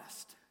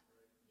honest.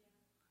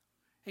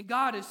 And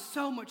God is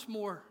so much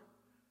more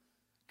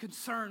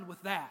concerned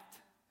with that.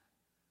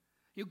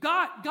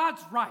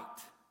 God's right.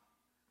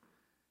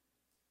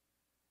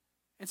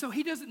 And so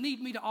he doesn't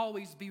need me to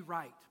always be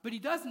right, but he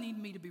does need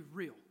me to be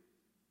real.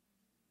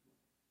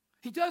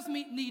 He does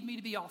need me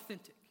to be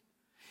authentic.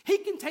 He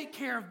can take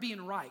care of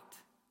being right.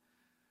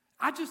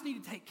 I just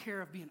need to take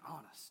care of being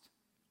honest.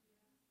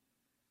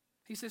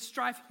 He says,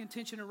 strife and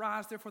contention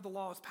arise, therefore the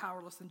law is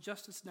powerless and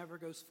justice never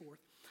goes forth.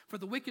 For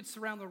the wicked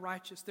surround the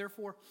righteous,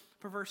 therefore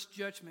perverse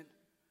judgment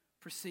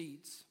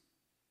proceeds.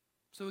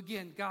 So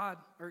again,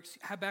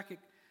 Habakkuk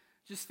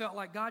just felt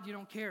like, God, you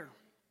don't care.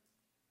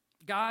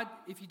 God,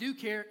 if you do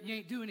care, you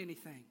ain't doing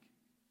anything.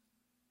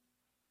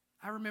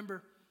 I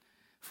remember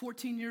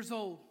 14 years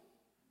old,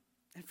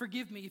 and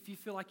forgive me if you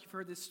feel like you've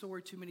heard this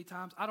story too many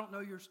times. I don't know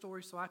your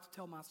story, so I have to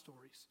tell my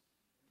stories.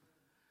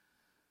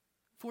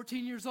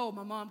 14 years old,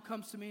 my mom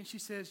comes to me and she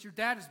says, your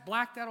dad is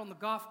blacked out on the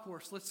golf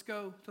course. Let's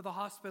go to the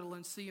hospital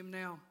and see him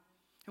now.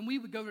 And we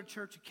would go to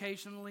church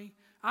occasionally.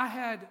 I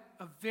had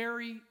a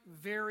very,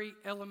 very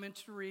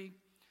elementary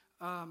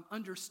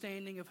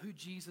understanding of who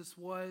Jesus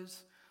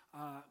was.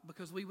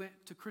 Because we went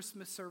to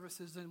Christmas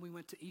services and we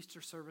went to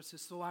Easter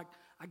services. So I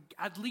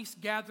at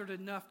least gathered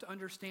enough to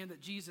understand that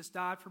Jesus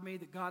died for me,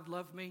 that God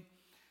loved me.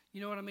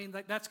 You know what I mean?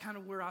 That's kind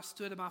of where I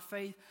stood in my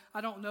faith.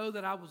 I don't know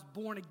that I was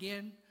born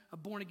again, a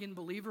born again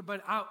believer,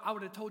 but I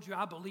would have told you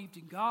I believed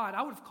in God.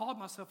 I would have called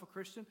myself a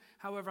Christian.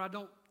 However, I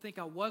don't think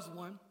I was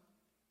one.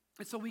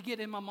 And so we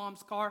get in my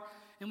mom's car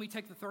and we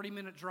take the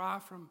 30-minute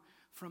drive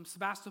from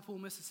Sebastopol,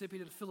 Mississippi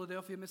to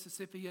Philadelphia,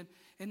 Mississippi.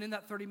 And in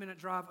that 30-minute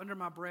drive, under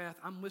my breath,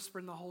 I'm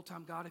whispering the whole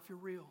time, God, if you're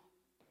real.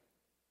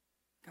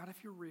 God,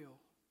 if you're real,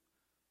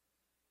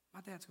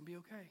 my dad's going to be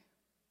okay.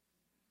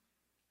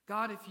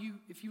 God,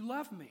 if you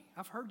love me,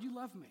 I've heard you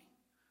love me.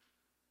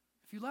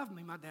 If you love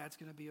me, my dad's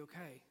going to be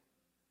okay.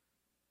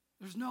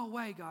 There's no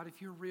way, God,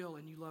 if you're real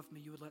and you love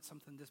me, you would let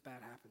something this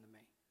bad happen to me.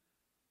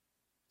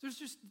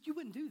 You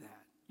wouldn't do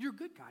that. You're a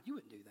good God. You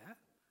wouldn't do that.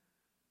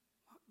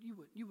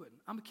 You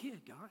wouldn't. I'm a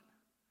kid, God.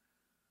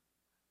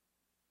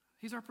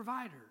 He's our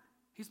provider.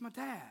 He's my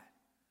dad.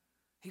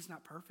 He's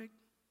not perfect,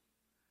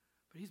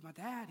 but he's my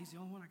dad. He's the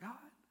only one I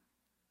got.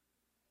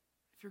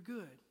 If you're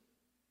good,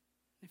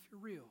 if you're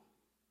real.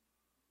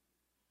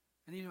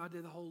 And I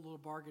did the whole little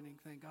bargaining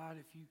thing. God,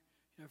 if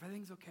if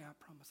everything's okay, I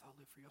promise I'll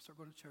live for you. I'll start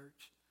going to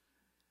church.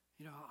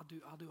 I'll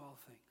do all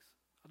the things.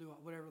 I'll do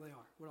whatever they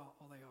are, what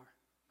all they are.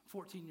 I'm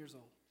 14 years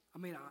old. I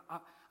mean,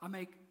 I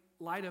make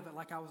light of it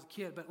like I was a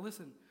kid, but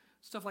listen,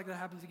 stuff like that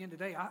happens again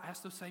today. I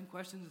ask those same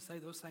questions and say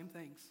those same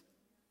things.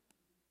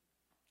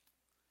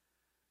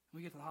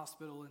 We get to the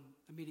hospital and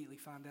immediately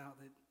find out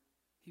that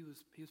he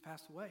was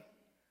passed away.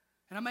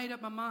 And I made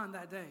up my mind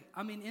that day.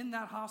 I mean, in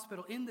that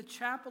hospital, in the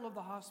chapel of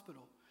the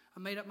hospital, I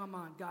made up my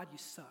mind, God, you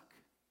suck.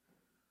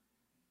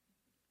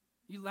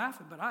 You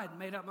laughing, but I had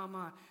made up my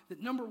mind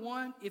that number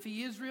one, if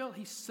he is real,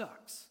 he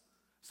sucks.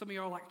 Some of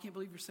you are like, I can't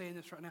believe you're saying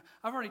this right now.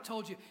 I've already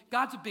told you,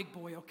 God's a big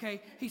boy,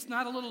 okay? He's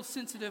not a little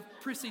sensitive,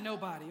 prissy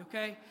nobody,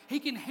 okay? He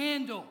can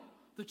handle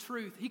the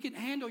truth. He can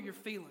handle your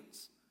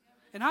feelings.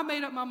 And I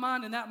made up my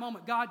mind in that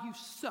moment, God, you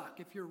suck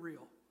if you're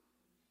real.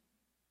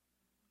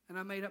 And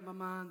I made up my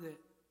mind that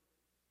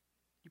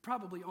you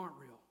probably aren't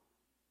real.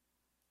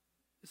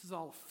 This is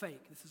all a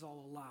fake. This is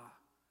all a lie.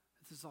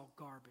 This is all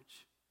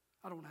garbage.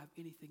 I don't want to have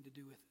anything to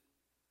do with it.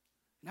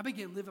 And I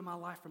began living my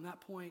life from that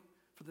point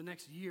for the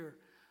next year.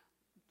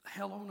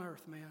 Hell on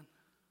earth, man.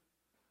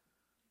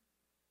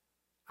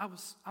 I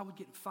would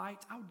get in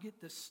fights. I would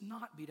get the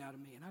snot beat out of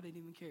me, and I didn't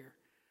even care.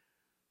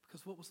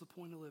 Because what was the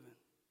point of living?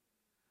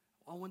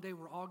 Well, one day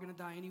we're all going to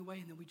die anyway,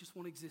 and then we just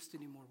won't exist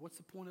anymore. What's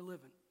the point of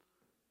living?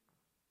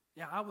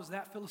 Yeah, I was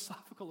that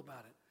philosophical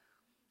about it.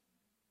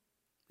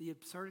 The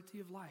absurdity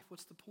of life.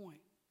 What's the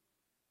point?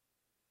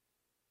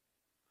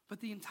 But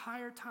the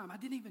entire time, I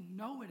didn't even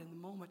know it in the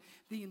moment,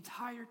 the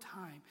entire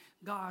time,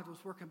 God was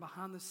working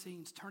behind the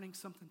scenes, turning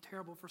something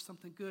terrible for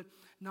something good,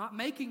 not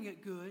making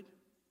it good,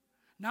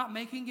 not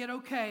making it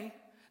okay,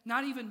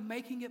 not even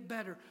making it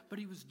better, but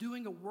he was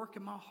doing a work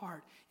in my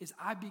heart as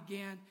I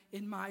began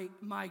in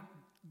my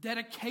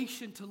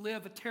dedication to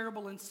live a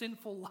terrible and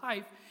sinful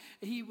life.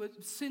 He was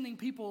sending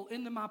people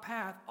into my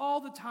path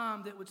all the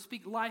time that would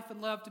speak life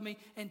and love to me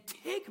and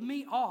tick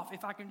me off,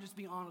 if I can just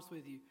be honest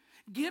with you.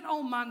 Get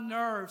on my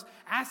nerves,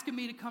 asking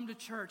me to come to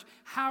church.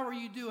 How are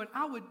you doing?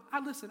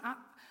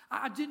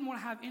 I didn't want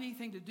to have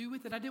anything to do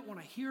with it. I didn't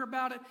want to hear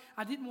about it.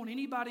 I didn't want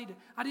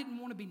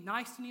to be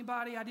nice to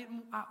anybody. I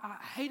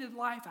hated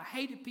life. I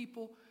hated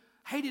people,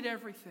 hated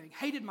everything,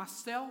 hated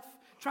myself,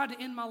 tried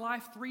to end my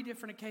life 3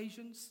 different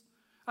occasions.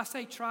 I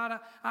say try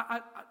to,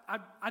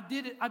 I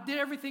did it. I did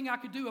everything I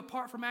could do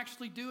apart from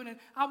actually doing it.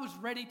 I was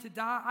ready to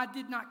die. I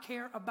did not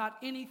care about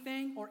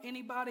anything or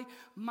anybody,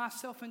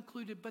 myself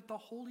included, but the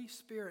Holy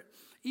Spirit,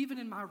 even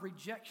in my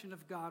rejection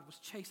of God, was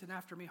chasing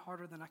after me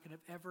harder than I could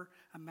have ever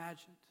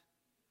imagined.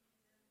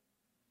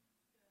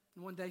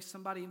 And one day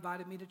somebody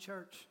invited me to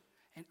church,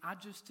 and I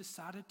just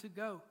decided to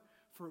go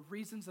for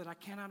reasons that I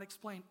cannot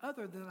explain,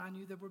 other than I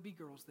knew there would be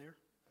girls there.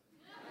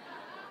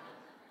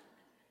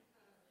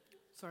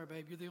 Sorry,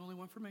 babe, you're the only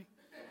one for me.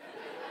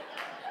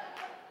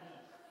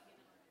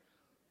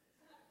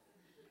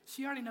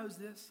 She already knows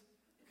this,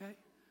 okay?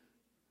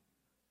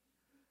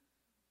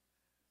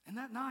 And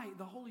that night,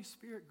 the Holy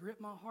Spirit gripped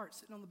my heart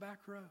sitting on the back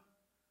row.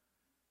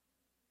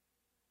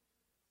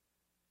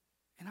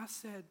 And I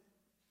said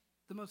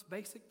the most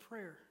basic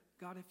prayer,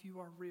 God, if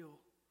you are real,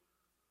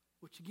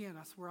 which again,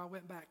 that's where I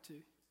went back to.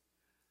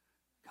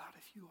 God,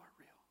 if you are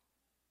real,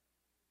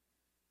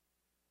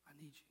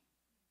 I need you.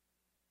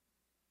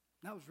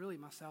 That was really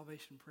my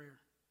salvation prayer.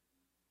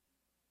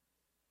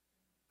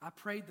 I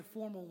prayed the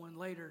formal one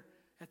later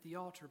at the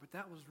altar, but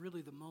that was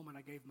really the moment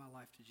I gave my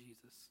life to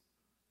Jesus.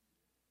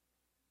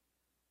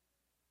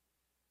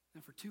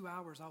 And for 2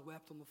 hours, I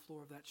wept on the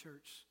floor of that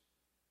church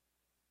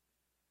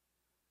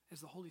as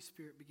the Holy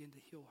Spirit began to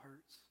heal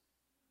hurts,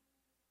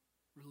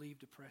 relieve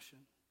depression,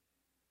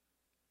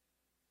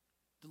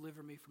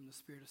 deliver me from the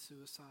spirit of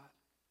suicide.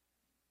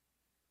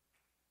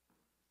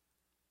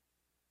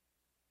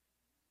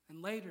 And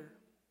later,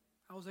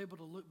 I was able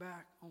to look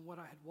back on what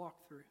I had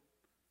walked through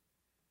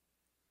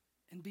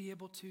and be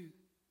able to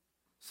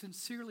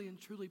sincerely and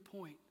truly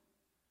point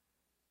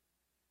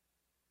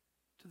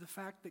to the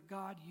fact that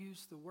God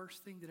used the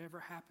worst thing that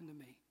ever happened to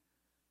me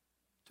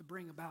to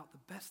bring about the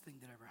best thing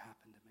that ever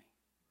happened to me.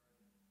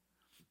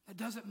 That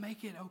doesn't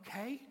make it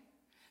okay.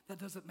 That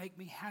doesn't make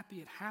me happy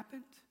it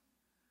happened.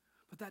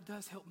 But that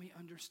does help me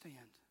understand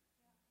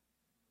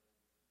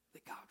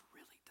that God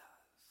really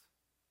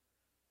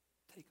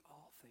does take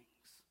all things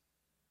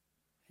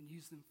and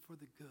use them for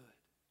the good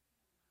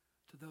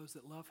to those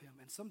that love him,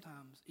 and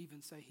sometimes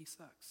even say he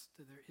sucks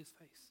to his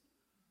face.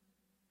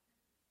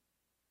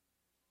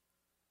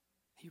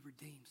 He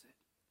redeems it,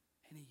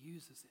 and he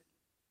uses it.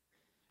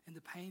 And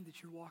the pain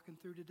that you're walking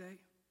through today,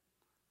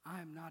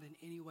 I am not in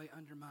any way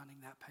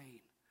undermining that pain.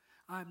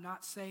 I'm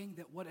not saying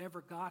that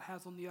whatever God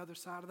has on the other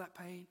side of that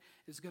pain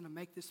is going to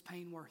make this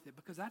pain worth it,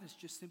 because that is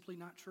just simply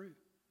not true.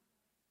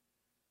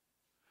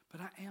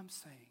 But I am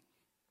saying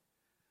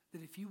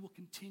that if you will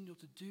continue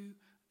to do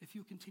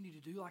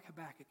like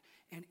Habakkuk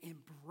and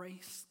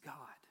embrace God,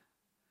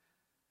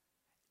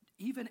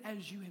 even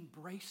as you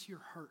embrace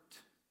your hurt,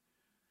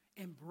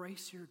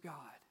 embrace your God,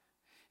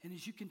 and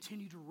as you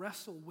continue to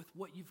wrestle with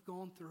what you've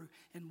gone through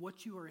and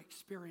what you are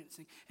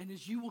experiencing, and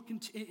as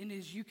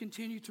you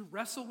continue to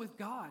wrestle with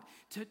God,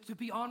 to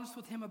be honest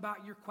with him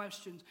about your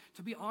questions,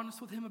 to be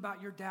honest with him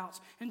about your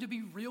doubts, and to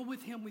be real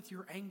with him with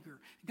your anger.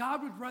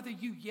 God would rather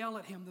you yell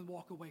at him than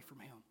walk away from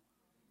him.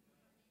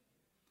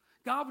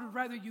 God would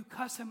rather you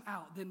cuss him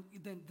out than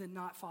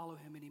not follow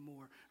him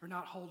anymore or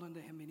not hold on to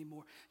him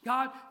anymore.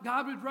 God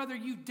would rather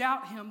you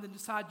doubt him than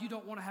decide you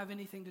don't want to have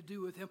anything to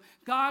do with him.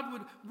 God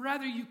would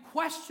rather you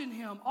question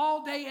him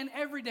all day and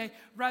every day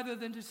rather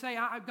than to say,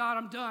 God,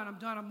 I'm done,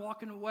 I'm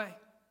walking away.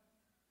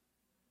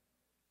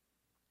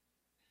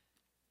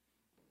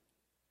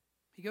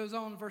 He goes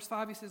on in verse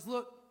 5, he says,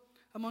 look,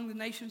 among the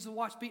nations and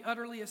watch, be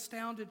utterly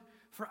astounded,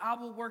 for I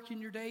will work in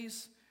your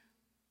days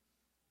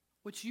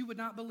which you would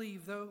not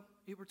believe, though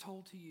it were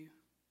told to you.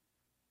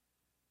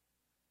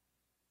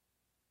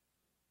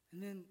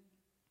 And then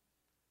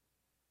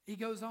he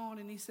goes on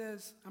and he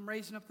says, I'm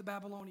raising up the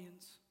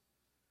Babylonians,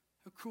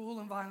 a cruel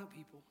and violent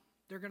people.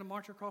 They're going to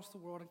march across the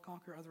world and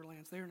conquer other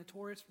lands. They are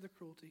notorious for their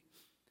cruelty,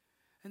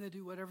 and they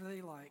do whatever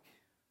they like.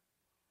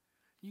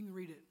 You can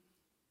read it,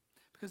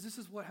 because this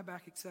is what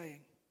Habakkuk's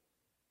saying.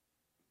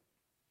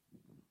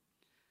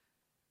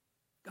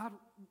 God,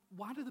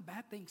 why do the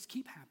bad things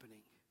keep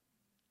happening?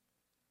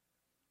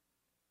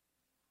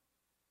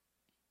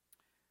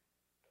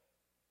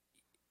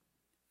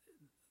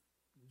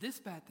 This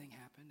bad thing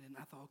happened, and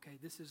I thought, okay,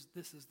 this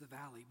is the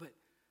valley. But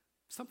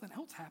something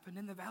else happened,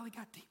 and the valley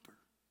got deeper.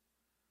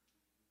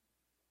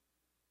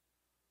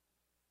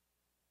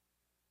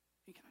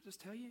 And can I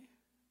just tell you,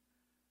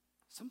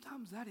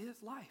 sometimes that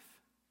is life.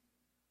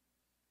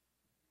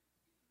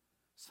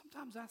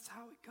 Sometimes that's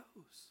how it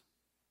goes.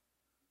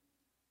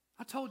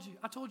 I told you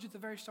at the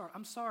very start,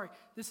 I'm sorry,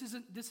 this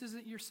isn't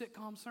your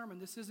sitcom sermon.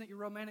 This isn't your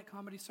romantic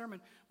comedy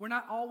sermon. We're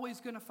not always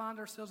going to find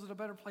ourselves at a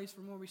better place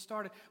from where we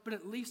started, but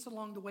at least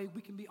along the way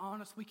we can be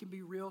honest, we can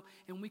be real,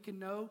 and we can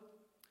know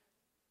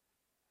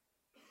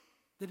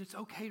that it's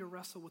okay to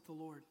wrestle with the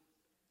Lord.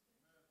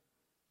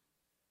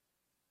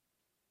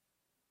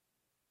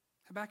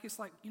 Habakkuk's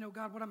like,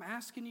 God, what I'm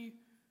asking you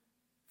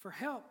for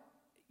help,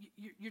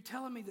 you're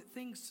telling me that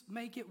things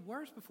may get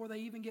worse before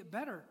they even get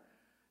better.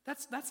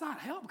 That's not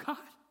help, God.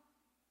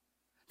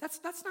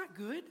 That's not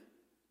good.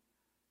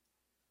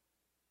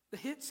 The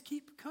hits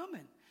keep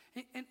coming,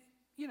 and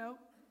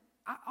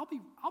I'll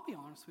be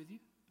honest with you.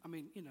 I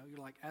mean, you're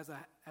like as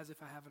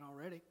if I haven't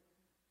already.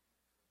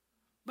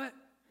 But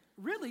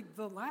really,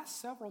 the last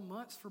several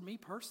months for me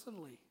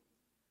personally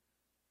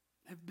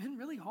have been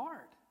really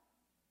hard.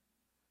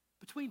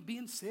 Between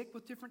being sick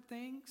with different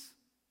things,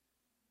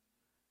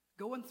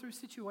 going through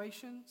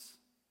situations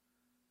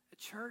at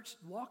church,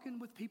 walking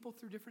with people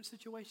through different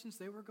situations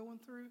they were going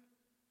through.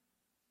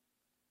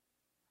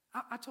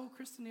 I told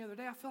Kristen the other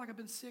day, I feel like I've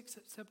been sick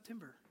since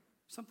September.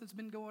 Something's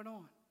been going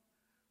on.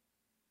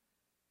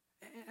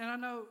 And I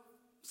know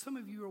some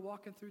of you are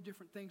walking through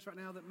different things right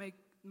now that make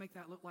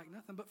that look like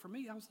nothing. But for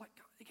me, I was like,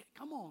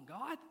 come on,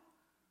 God.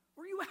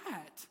 Where are you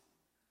at?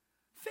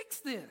 Fix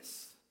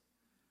this.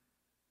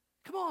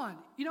 Come on.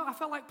 I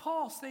felt like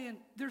Paul saying,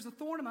 there's a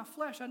thorn in my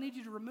flesh. I need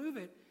you to remove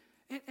it.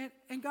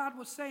 And God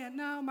was saying,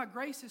 no, my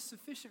grace is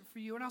sufficient for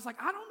you. And I was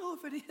like, I don't know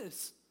if it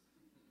is.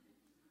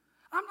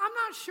 I'm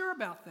not sure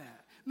about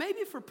that.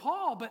 Maybe for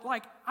Paul, but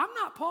I'm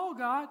not Paul,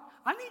 God.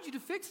 I need you to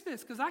fix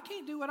this because I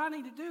can't do what I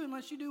need to do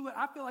unless you do what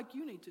I feel like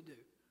you need to do.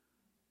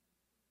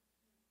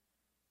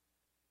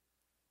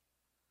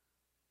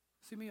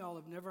 See, me all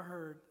have never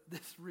heard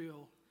this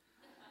real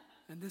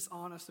and this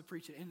honest to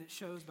preach it, and it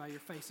shows by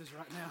your faces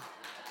right now.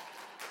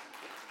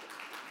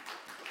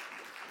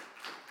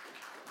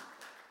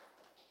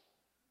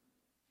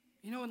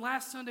 And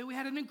last Sunday we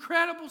had an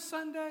incredible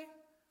Sunday.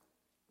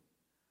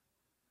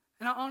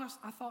 And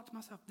I thought to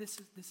myself, this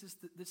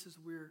is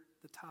where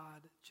the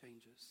tide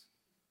changes.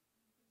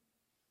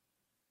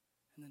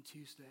 And then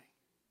Tuesday,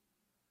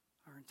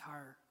 our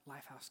entire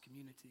Lifehouse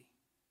community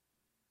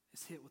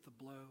is hit with a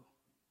blow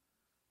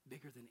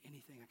bigger than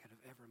anything I could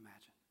have ever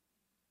imagined.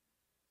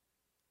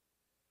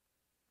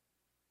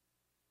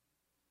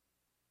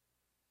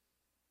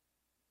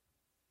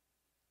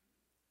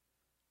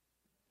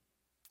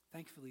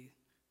 Thankfully,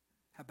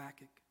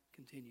 Habakkuk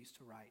continues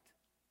to write.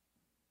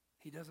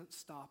 He doesn't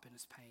stop in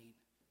his pain.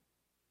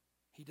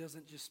 He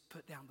doesn't just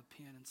put down the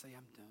pen and say,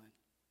 I'm done.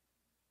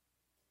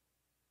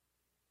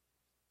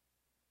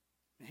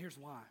 And here's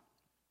why.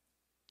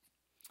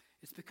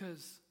 It's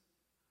because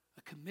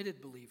a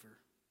committed believer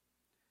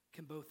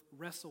can both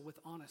wrestle with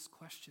honest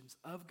questions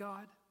of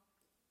God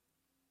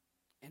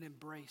and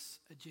embrace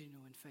a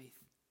genuine faith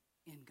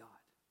in God.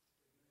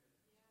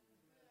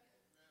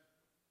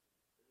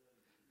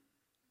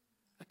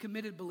 A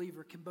committed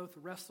believer can both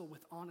wrestle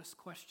with honest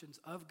questions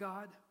of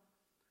God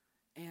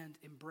and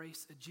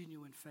embrace a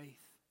genuine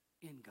faith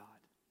in God.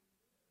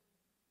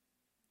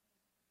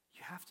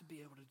 You have to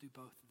be able to do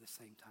both at the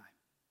same time.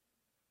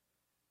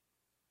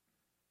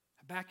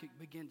 Habakkuk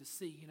began to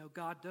see,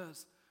 God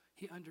does.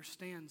 He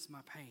understands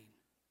my pain.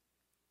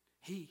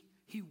 He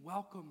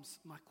welcomes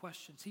my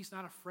questions. He's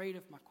not afraid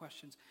of my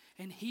questions.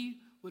 And he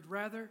would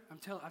rather,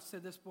 I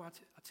said this before, I'll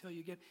tell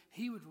you again,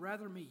 he would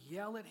rather me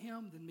yell at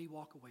him than me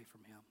walk away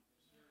from him.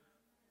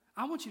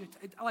 I want you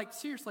to,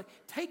 seriously,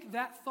 take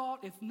that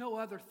thought if no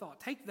other thought.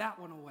 Take that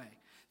one away.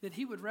 that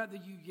he would rather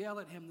you yell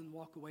at him than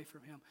walk away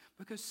from him.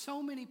 Because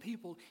so many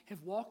people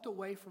have walked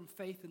away from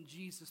faith in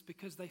Jesus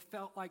because they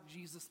felt like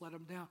Jesus let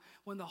them down,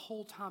 when the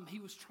whole time he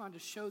was trying to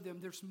show them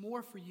there's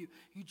more for you.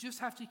 You just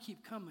have to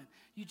keep coming.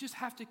 You just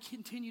have to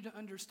continue to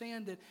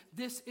understand that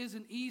this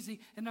isn't easy.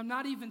 And I'm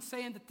not even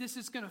saying that this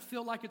is going to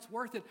feel like it's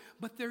worth it,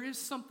 but there is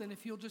something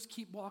if you'll just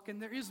keep walking.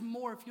 There is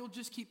more if you'll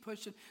just keep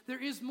pushing.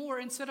 There is more.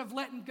 Instead of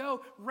letting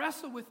go,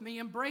 wrestle with me,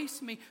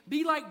 embrace me.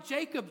 Be like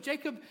Jacob.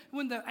 Jacob,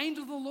 when the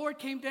angel of the Lord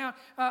came down,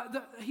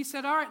 he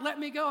said, all right, let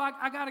me go.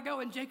 I got to go.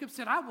 And Jacob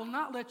said, I will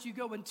not let you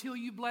go until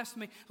you bless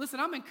me. Listen,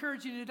 I'm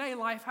encouraging you today,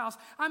 Lifehouse.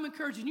 I'm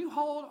encouraging you,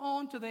 hold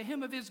on to the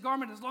hem of his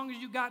garment as long as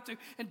you got to.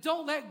 And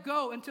don't let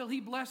go until he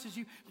blesses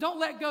you. Don't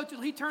let go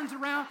till he turns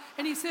around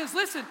and he says,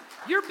 listen,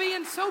 you're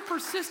being so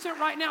persistent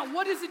right now.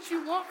 What is it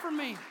you want from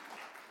me?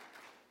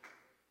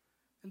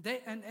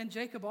 And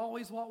Jacob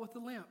always walked with the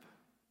limp.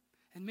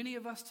 And many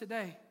of us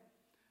today,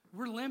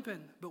 we're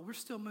limping, but we're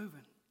still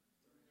moving.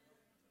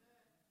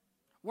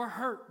 We're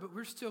hurt, but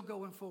we're still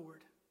going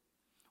forward.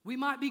 We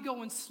might be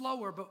going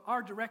slower, but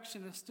our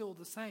direction is still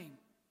the same.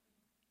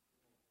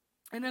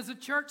 And as a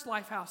church,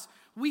 Lifehouse,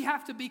 we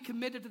have to be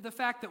committed to the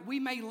fact that we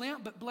may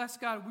limp, but bless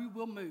God, we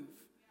will move.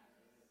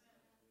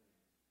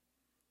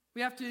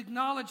 We have to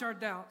acknowledge our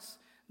doubts,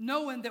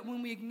 knowing that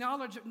when we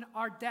acknowledge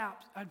our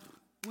doubts,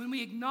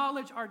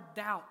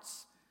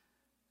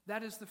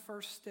 that is the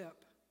first step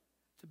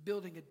to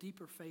building a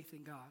deeper faith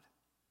in God.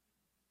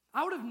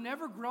 I would have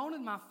never grown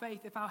in my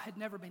faith if I had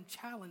never been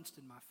challenged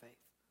in my faith.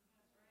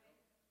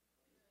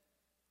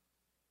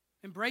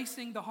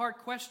 Embracing the hard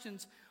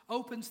questions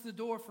opens the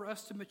door for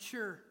us to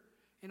mature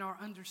in our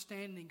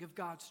understanding of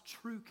God's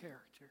true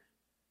character.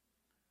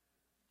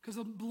 Because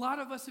a lot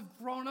of us have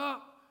grown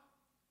up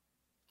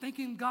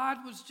thinking God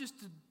was just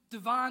a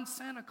divine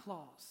Santa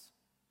Claus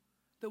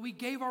that we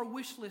gave our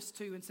wish list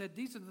to and said,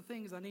 these are the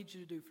things I need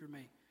you to do for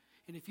me.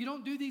 And if you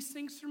don't do these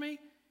things for me,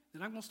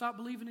 then I'm going to stop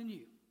believing in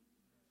you.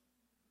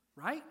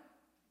 Right?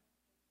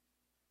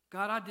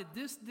 God, I did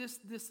this,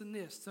 and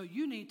this. So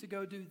you need to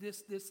go do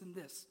this, and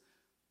this.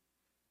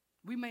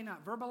 We may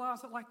not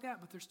verbalize it like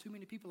that, but there's too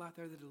many people out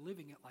there that are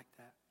living it like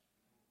that.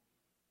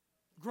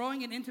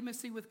 Growing in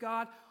intimacy with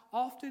God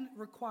often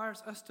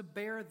requires us to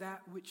bear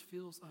that which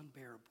feels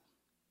unbearable.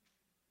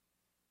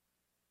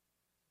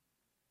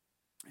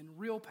 And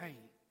real pain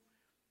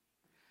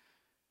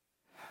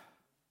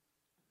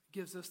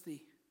gives us the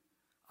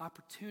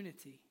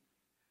opportunity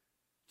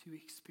to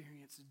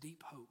experience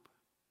deep hope.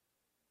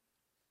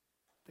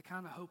 The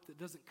kind of hope that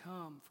doesn't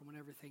come from when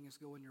everything is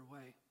going your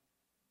way.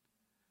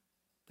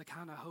 The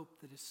kind of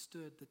hope that has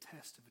stood the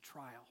test of a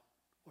trial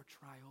or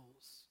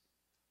trials,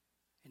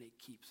 and it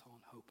keeps on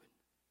hoping.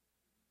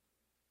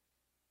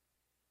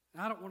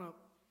 Now, I don't want to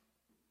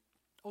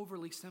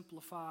overly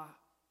simplify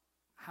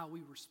how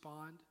we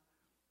respond,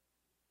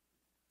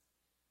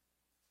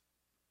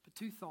 but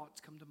two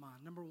thoughts come to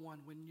mind. Number one,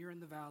 when you're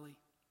in the valley,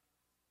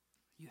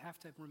 you have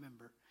to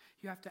remember.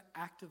 You have to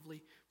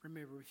actively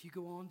remember. If you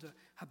go on to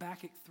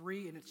Habakkuk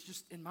 3, and it's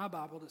just in my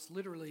Bible, it's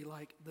literally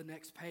like the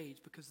next page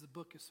because the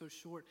book is so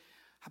short.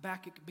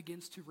 Habakkuk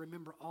begins to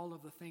remember all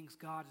of the things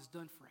God has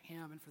done for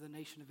him and for the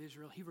nation of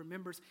Israel. He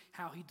remembers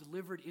how he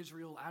delivered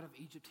Israel out of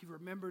Egypt. He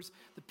remembers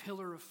the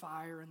pillar of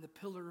fire and the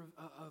pillar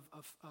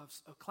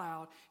of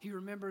cloud. He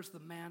remembers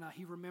the manna.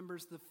 He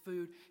remembers the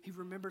food. He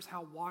remembers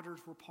how waters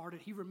were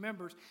parted. He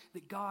remembers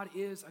that God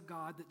is a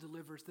God that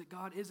delivers, that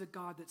God is a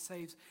God that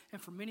saves.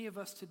 And for many of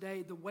us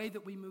today, the way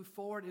that we move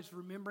forward is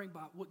remembering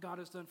about what God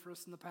has done for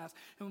us in the past.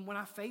 And when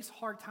I face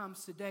hard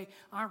times today,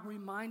 I'm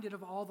reminded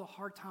of all the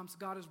hard times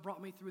God has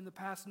brought me through in the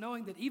past,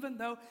 knowing that even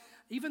though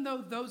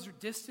those are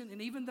distant,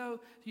 and even though,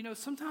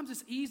 sometimes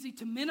it's easy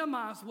to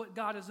minimize what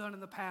God has done in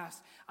the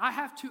past, I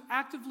have to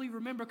actively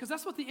remember, because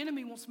that's what the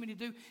enemy wants me to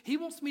do. He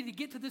wants me to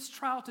get to this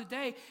trial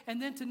today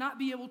and then to not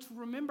be able to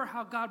remember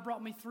how God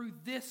brought me through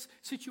this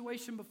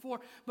situation before.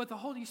 But the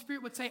Holy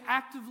Spirit would say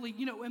actively,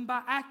 and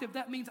by active,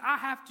 that means I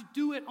have to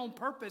do it on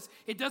purpose.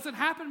 It doesn't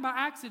happen by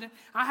accident.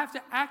 I have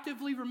to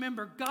actively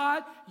remember,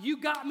 God, you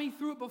got me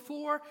through it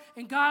before,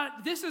 and God,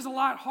 this is a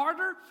lot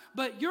harder,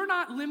 but you're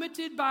not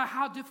limited by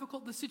how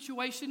difficult the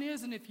situation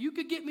is. And if you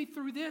could get me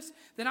through this,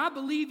 then I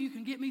believe you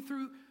can get me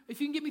through.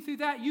 If you can get me through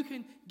that, you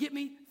can get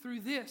me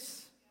through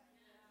this.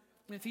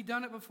 And if He's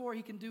done it before,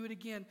 He can do it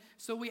again.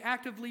 So we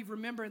actively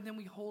remember, and then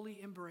we wholly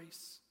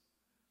embrace.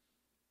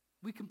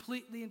 We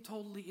completely and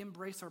totally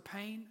embrace our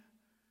pain.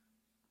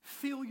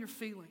 Feel your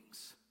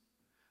feelings.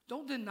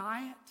 Don't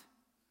deny it.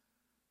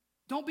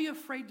 Don't be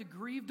afraid to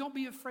grieve. Don't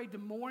be afraid to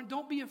mourn.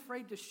 Don't be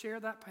afraid to share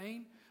that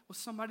pain with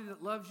somebody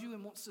that loves you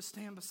and wants to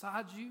stand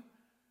beside you.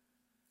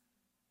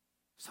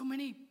 So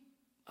many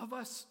of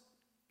us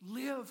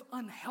live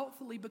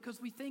unhealthily because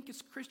we think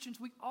as Christians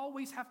we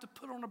always have to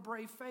put on a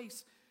brave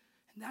face.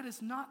 And that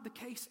is not the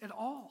case at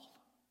all.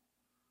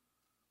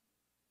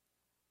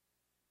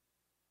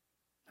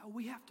 No,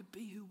 we have to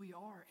be who we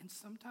are. And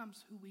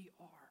sometimes who we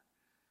are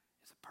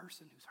is a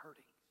person who's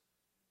hurting.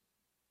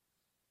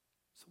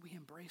 So we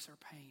embrace our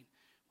pain.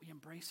 We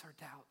embrace our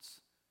doubts.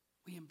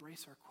 We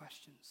embrace our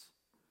questions.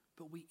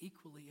 but we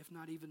equally, if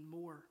not even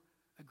more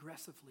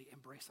aggressively,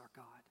 embrace our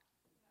God.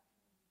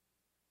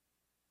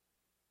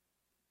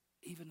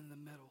 Even in the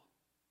middle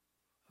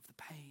of the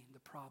pain, the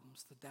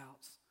problems, the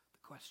doubts, the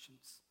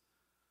questions,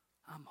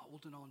 I'm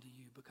holding on to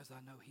you because I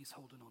know he's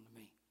holding on to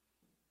me.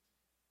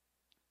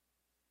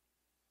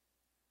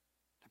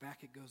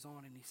 Habakkuk goes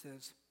on and he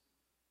says,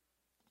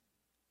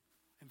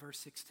 in verse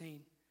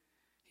 16,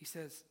 he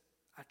says,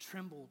 I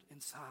trembled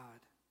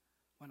inside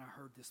when I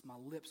heard this. My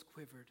lips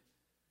quivered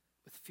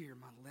with fear.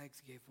 My legs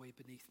gave way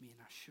beneath me and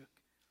I shook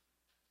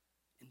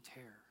in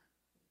terror.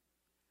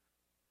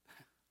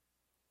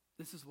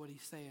 This is what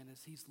he's saying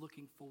as he's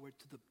looking forward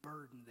to the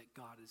burden that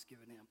God has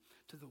given him,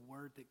 to the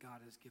word that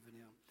God has given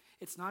him.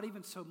 It's not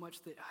even so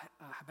much that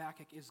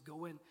Habakkuk is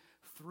going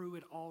through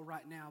it all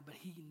right now, but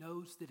he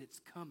knows that it's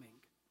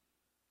coming.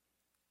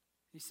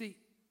 You see,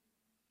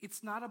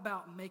 it's not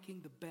about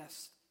making the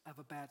best of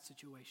a bad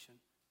situation.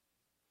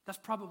 That's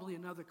probably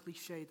another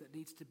cliche that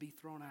needs to be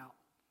thrown out,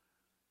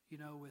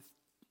 with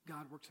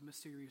God works in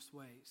mysterious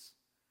ways.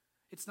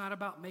 It's not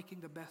about making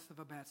the best of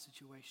a bad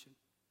situation.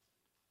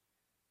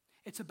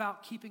 It's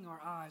about keeping our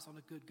eyes on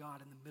a good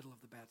God in the middle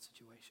of the bad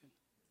situation.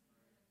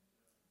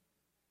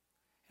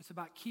 It's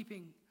about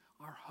keeping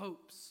our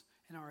hopes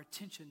and our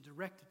attention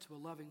directed to a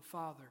loving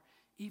Father,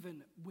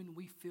 even when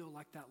we feel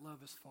like that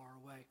love is far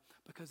away.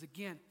 Because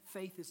again,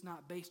 faith is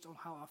not based on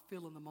how I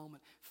feel in the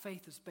moment.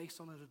 Faith is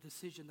based on a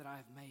decision that I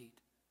have made.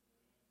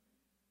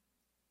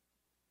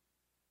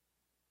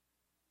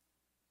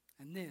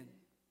 And then,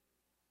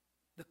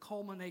 the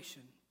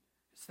culmination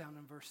is found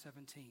in verse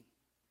 17.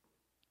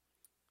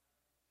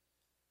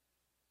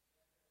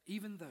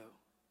 Even though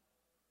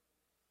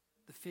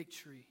the fig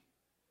tree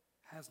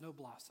has no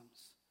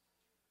blossoms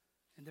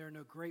and there are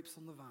no grapes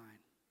on the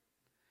vine,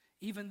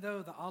 even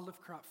though the olive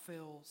crop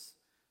fails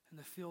and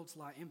the fields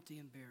lie empty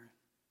and barren,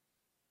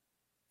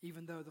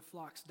 even though the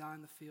flocks die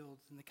in the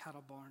fields and the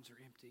cattle barns are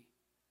empty,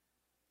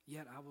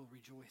 yet I will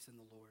rejoice in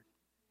the Lord.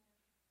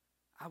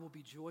 I will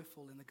be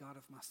joyful in the God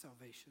of my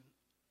salvation,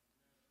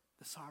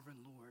 the sovereign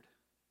Lord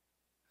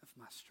of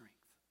my strength.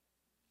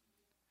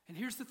 And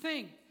here's the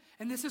thing,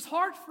 and this is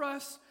hard for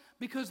us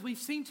because we've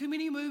seen too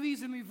many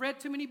movies and we've read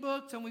too many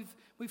books and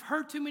we've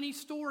heard too many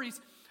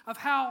stories of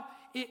how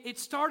it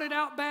started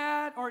out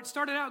bad or it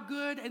started out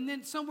good, and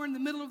then somewhere in the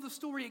middle of the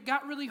story it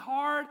got really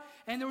hard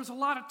and there was a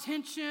lot of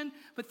tension,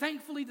 but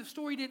thankfully the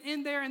story didn't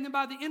end there, and then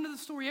by the end of the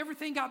story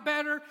everything got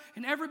better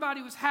and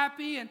everybody was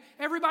happy and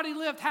everybody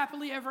lived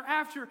happily ever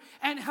after.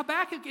 And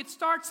Habakkuk, it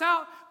starts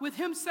out with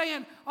him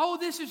saying, oh,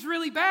 this is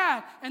really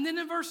bad, and then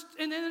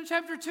in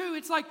chapter 2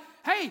 it's like,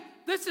 hey,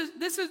 this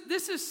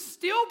is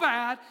still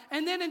bad.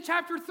 And then in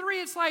chapter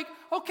 3, it's like,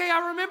 okay,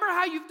 I remember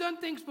how you've done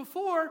things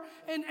before,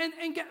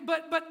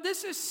 but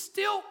this is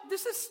still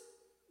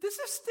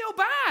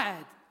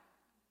bad.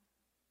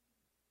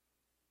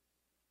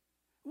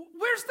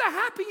 Where's the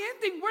happy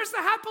ending? Where's the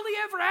happily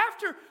ever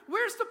after?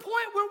 Where's the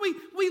point where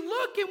we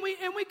look and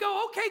we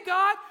go, okay,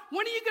 God,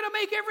 when are you going to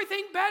make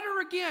everything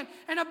better again?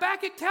 And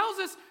Habakkuk tells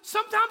us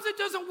sometimes it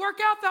doesn't work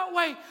out that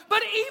way.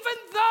 But even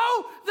though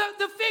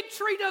the fig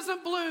tree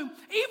doesn't bloom,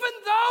 even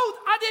though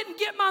I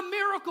didn't get my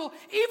miracle,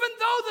 even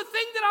though the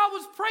thing that I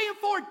was praying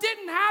for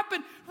didn't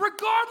happen,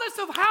 regardless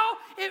of how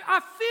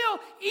I feel,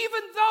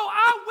 even though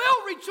I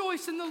will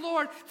rejoice in the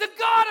Lord, the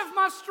God of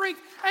my strength.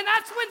 And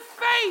that's when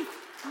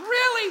faith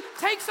really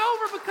takes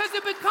over, because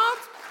it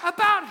becomes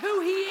about who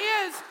he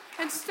is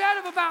instead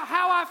of about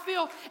how I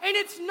feel. And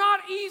it's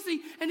not easy.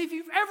 And if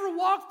you've ever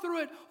walked through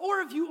it, or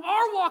if you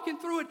are walking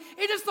through it,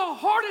 it is the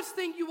hardest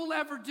thing you will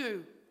ever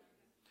do.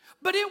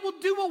 But it will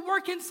do a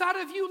work inside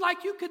of you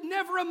like you could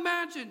never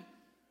imagine.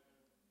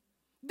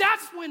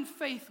 That's when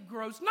faith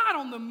grows, not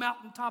on the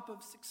mountaintop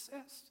of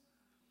success,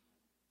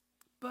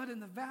 but in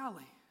the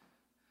valley,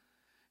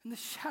 in the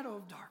shadow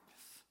of darkness.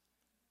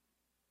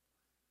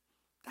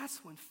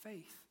 That's when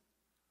faith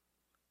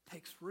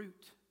takes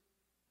root.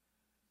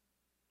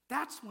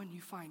 That's when you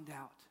find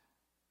out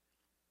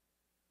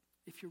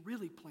if you're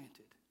really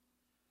planted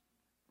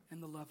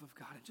in the love of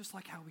God. And just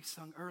like how we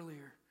sung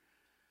earlier,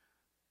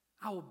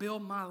 I will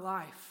build my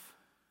life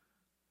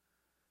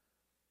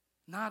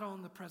not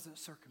on the present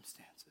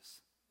circumstances.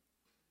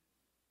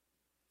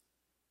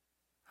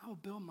 I will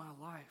build my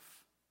life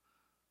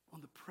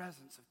on the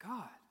presence of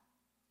God.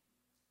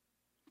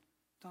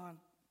 Don,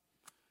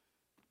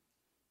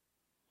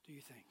 do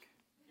you think?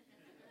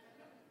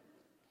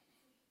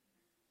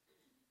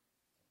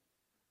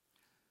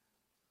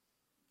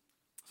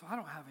 So I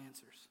don't have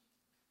answers.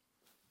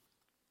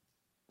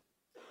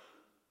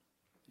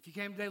 If you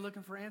came today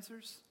looking for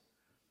answers,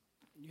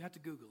 you have to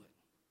Google it.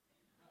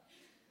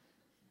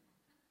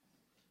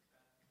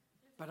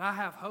 But I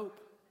have hope.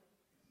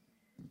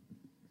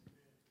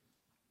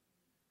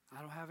 I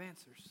don't have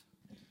answers,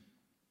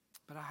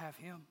 but I have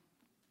him.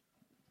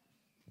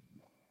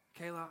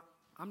 Kayla,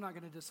 I'm not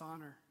going to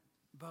dishonor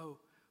Bo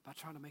by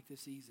trying to make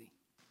this easy.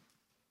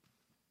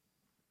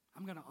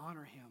 I'm going to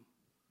honor him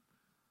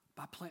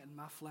by planting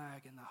my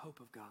flag in the hope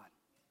of God.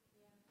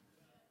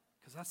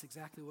 Because that's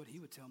exactly what he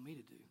would tell me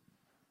to do.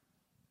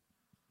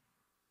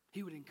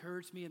 He would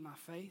encourage me in my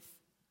faith.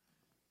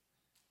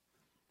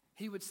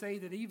 He would say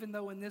that even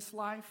though in this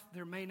life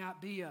there may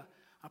not be a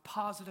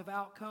positive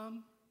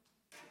outcome,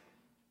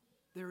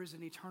 there is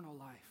an eternal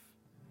life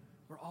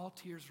where all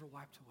tears are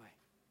wiped away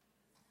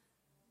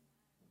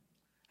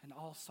and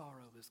all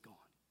sorrow is gone.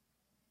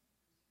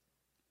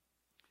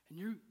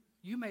 And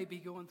you may be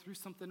going through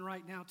something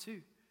right now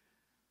too.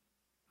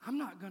 I'm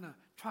not going to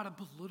try to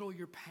belittle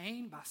your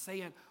pain by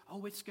saying,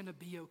 oh, it's going to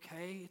be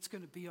okay, it's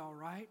going to be all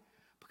right.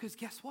 Because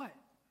guess what?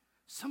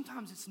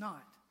 Sometimes it's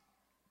not.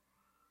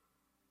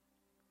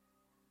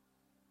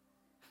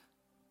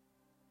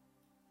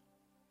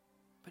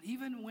 But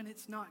even when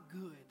it's not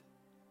good,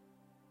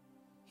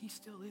 He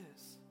still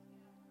is.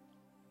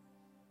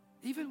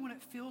 Even when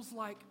it feels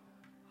like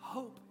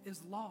hope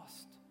is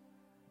lost,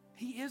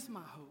 He is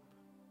my hope.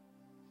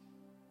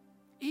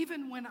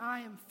 Even when I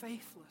am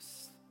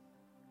faithless,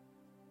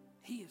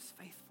 He is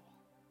faithful.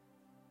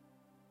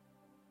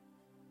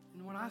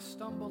 And when I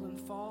stumble and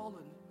fall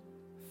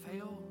and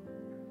fail,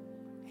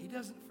 He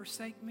doesn't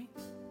forsake me.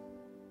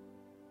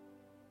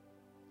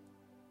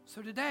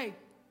 So today,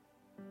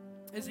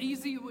 as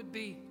easy it would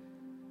be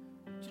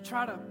to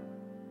try to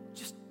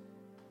just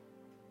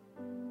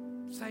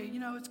say,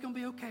 it's going to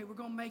be okay, we're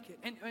going to make it.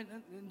 And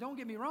don't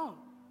get me wrong,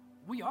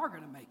 we are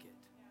going to make it.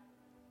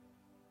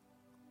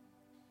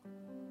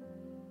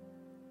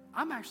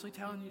 I'm actually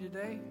telling you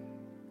today,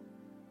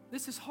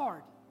 this is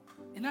hard,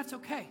 and that's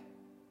okay.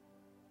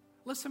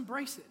 Let's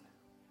embrace it.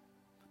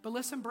 But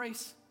let's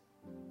embrace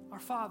our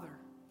Father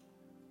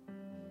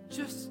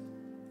just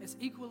as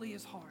equally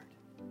as hard.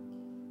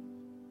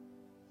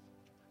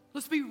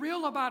 Let's be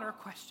real about our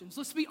questions.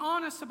 Let's be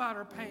honest about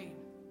our pain.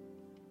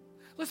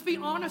 Let's be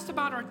honest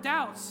about our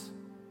doubts.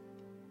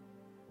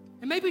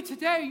 And maybe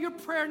today your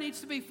prayer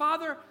needs to be,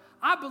 Father,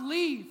 I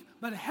believe,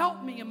 but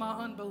help me in my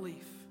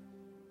unbelief.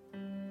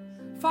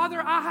 Father,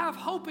 I have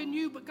hope in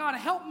you, but God,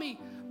 help me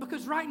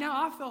because right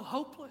now I feel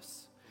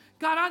hopeless.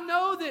 God, I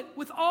know that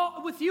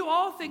with you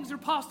all things are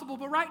possible,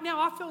 but right now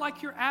I feel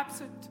like you're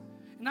absent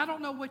and I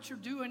don't know what you're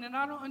doing and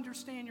I don't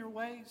understand your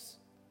ways.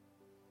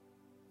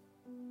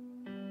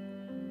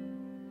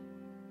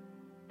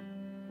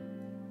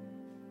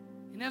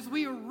 And as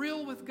we are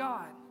real with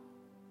God,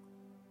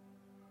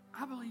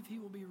 I believe He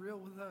will be real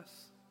with us.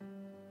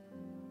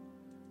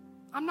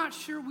 I'm not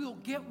sure we'll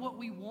get what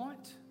we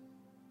want,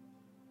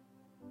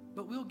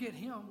 but we'll get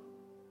Him.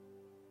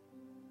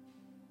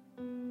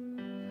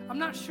 I'm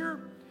not sure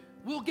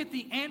we'll get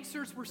the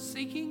answers we're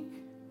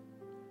seeking,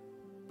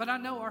 but I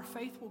know our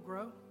faith will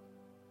grow.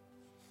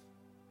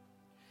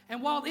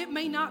 And while it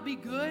may not be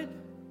good,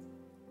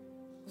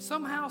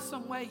 somehow,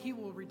 some way He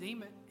will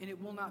redeem it, and it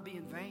will not be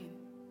in vain.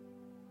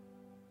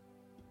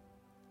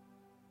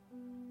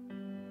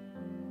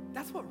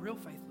 That's what real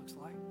faith looks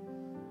like.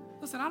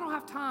 Listen, I don't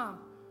have time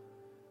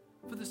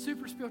for the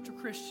super spiritual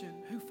Christian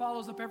who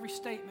follows up every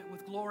statement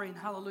with glory and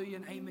hallelujah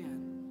and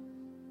amen.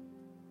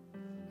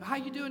 How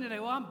you doing today?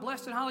 Well, I'm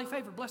blessed and highly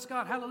favored. Bless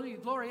God. Hallelujah.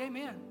 Glory.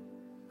 Amen.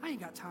 I ain't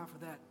got time for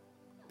that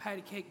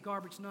patty cake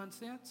garbage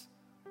nonsense.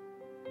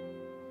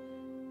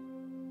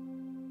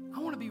 I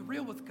want to be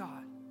real with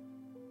God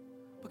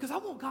because I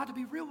want God to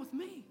be real with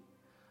me.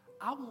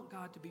 I want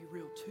God to be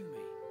real to me.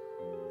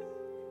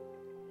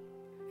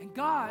 And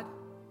God,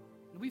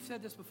 and we've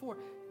said this before,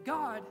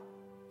 God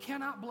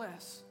cannot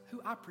bless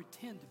who I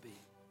pretend to be.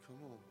 Come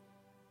on.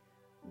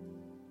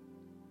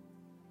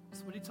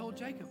 That's what He told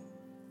Jacob.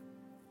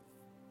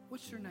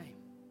 What's your name?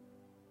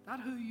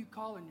 Not who you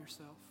calling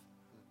yourself.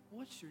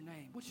 What's your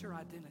name? What's your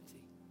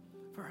identity?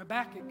 For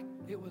Habakkuk,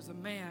 it was a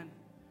man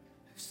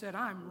who said,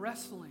 I'm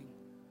wrestling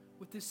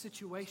with this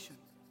situation,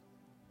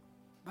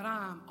 but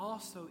I'm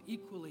also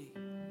equally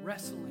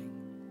wrestling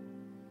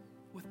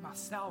with my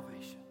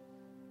salvation.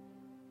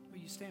 Will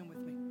you stand with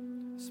me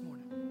this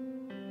morning?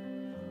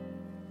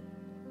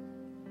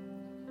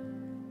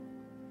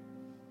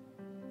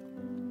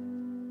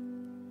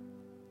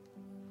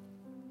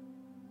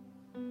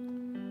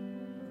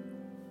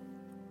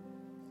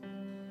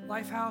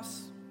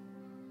 Lifehouse,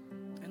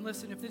 and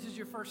listen, if this is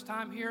your first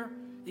time here,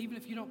 even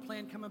if you don't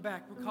plan coming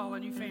back, we're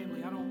calling you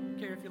family. I don't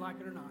care if you like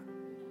it or not.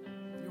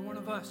 You're one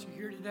of us. You're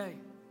here today.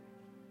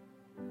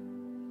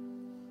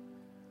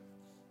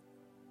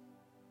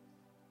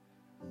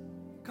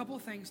 A couple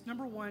of things.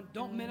 Number one,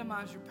 don't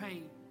minimize your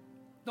pain.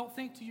 Don't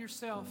think to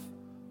yourself,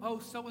 oh,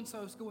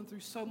 so-and-so is going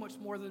through so much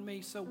more than me,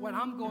 so what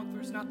I'm going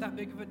through is not that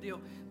big of a deal.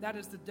 That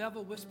is the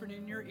devil whispering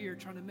in your ear,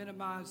 trying to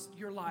minimize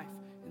your life,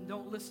 and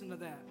don't listen to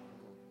that.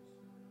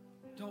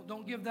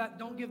 Don't give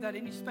that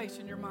any space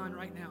in your mind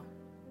right now.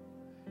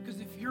 Because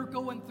if you're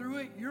going through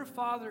it, your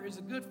Father is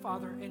a good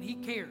Father and He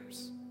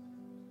cares.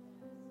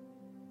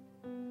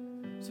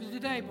 So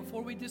today,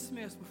 before we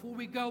dismiss, before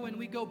we go and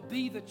we go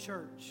be the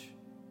church,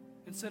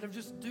 instead of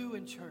just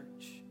doing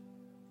church,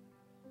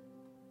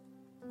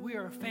 we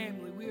are a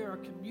family, we are a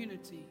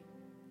community,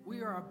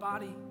 we are a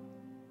body,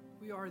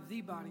 we are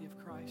the body of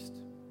Christ.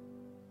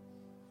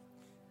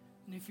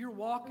 And if you're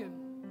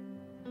walking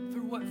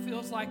through what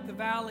feels like the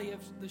valley of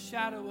the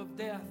shadow of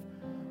death,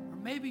 or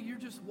maybe you're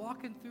just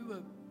walking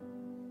through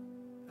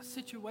a a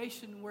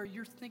situation where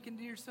you're thinking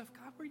to yourself,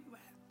 God, where are you at?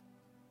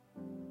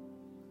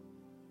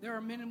 There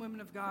are men and women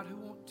of God who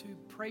want to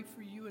pray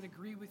for you and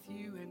agree with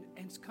you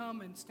and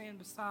come and stand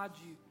beside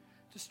you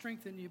to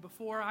strengthen you.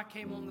 Before I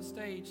came on the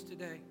stage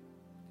today,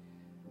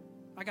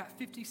 I got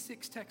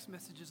 56 text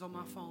messages on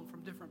my phone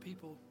from different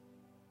people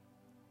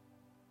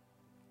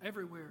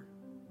everywhere.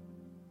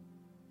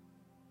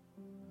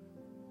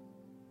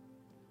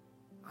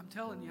 I'm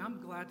telling you,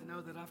 I'm glad to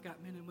know that I've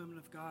got men and women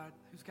of God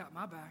who's got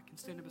my back and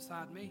standing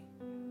beside me.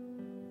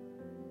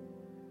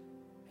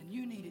 And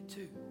you need it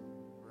too.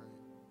 Right.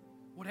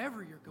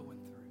 Whatever you're going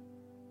through.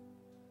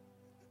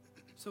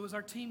 So as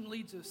our team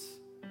leads us,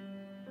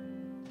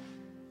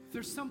 if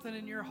there's something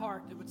in your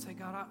heart that would say,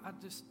 God,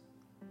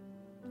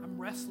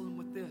 I'm wrestling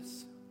with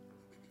this.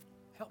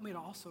 Help me to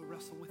also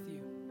wrestle with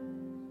you.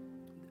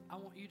 I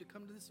want you to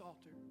come to this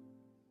altar.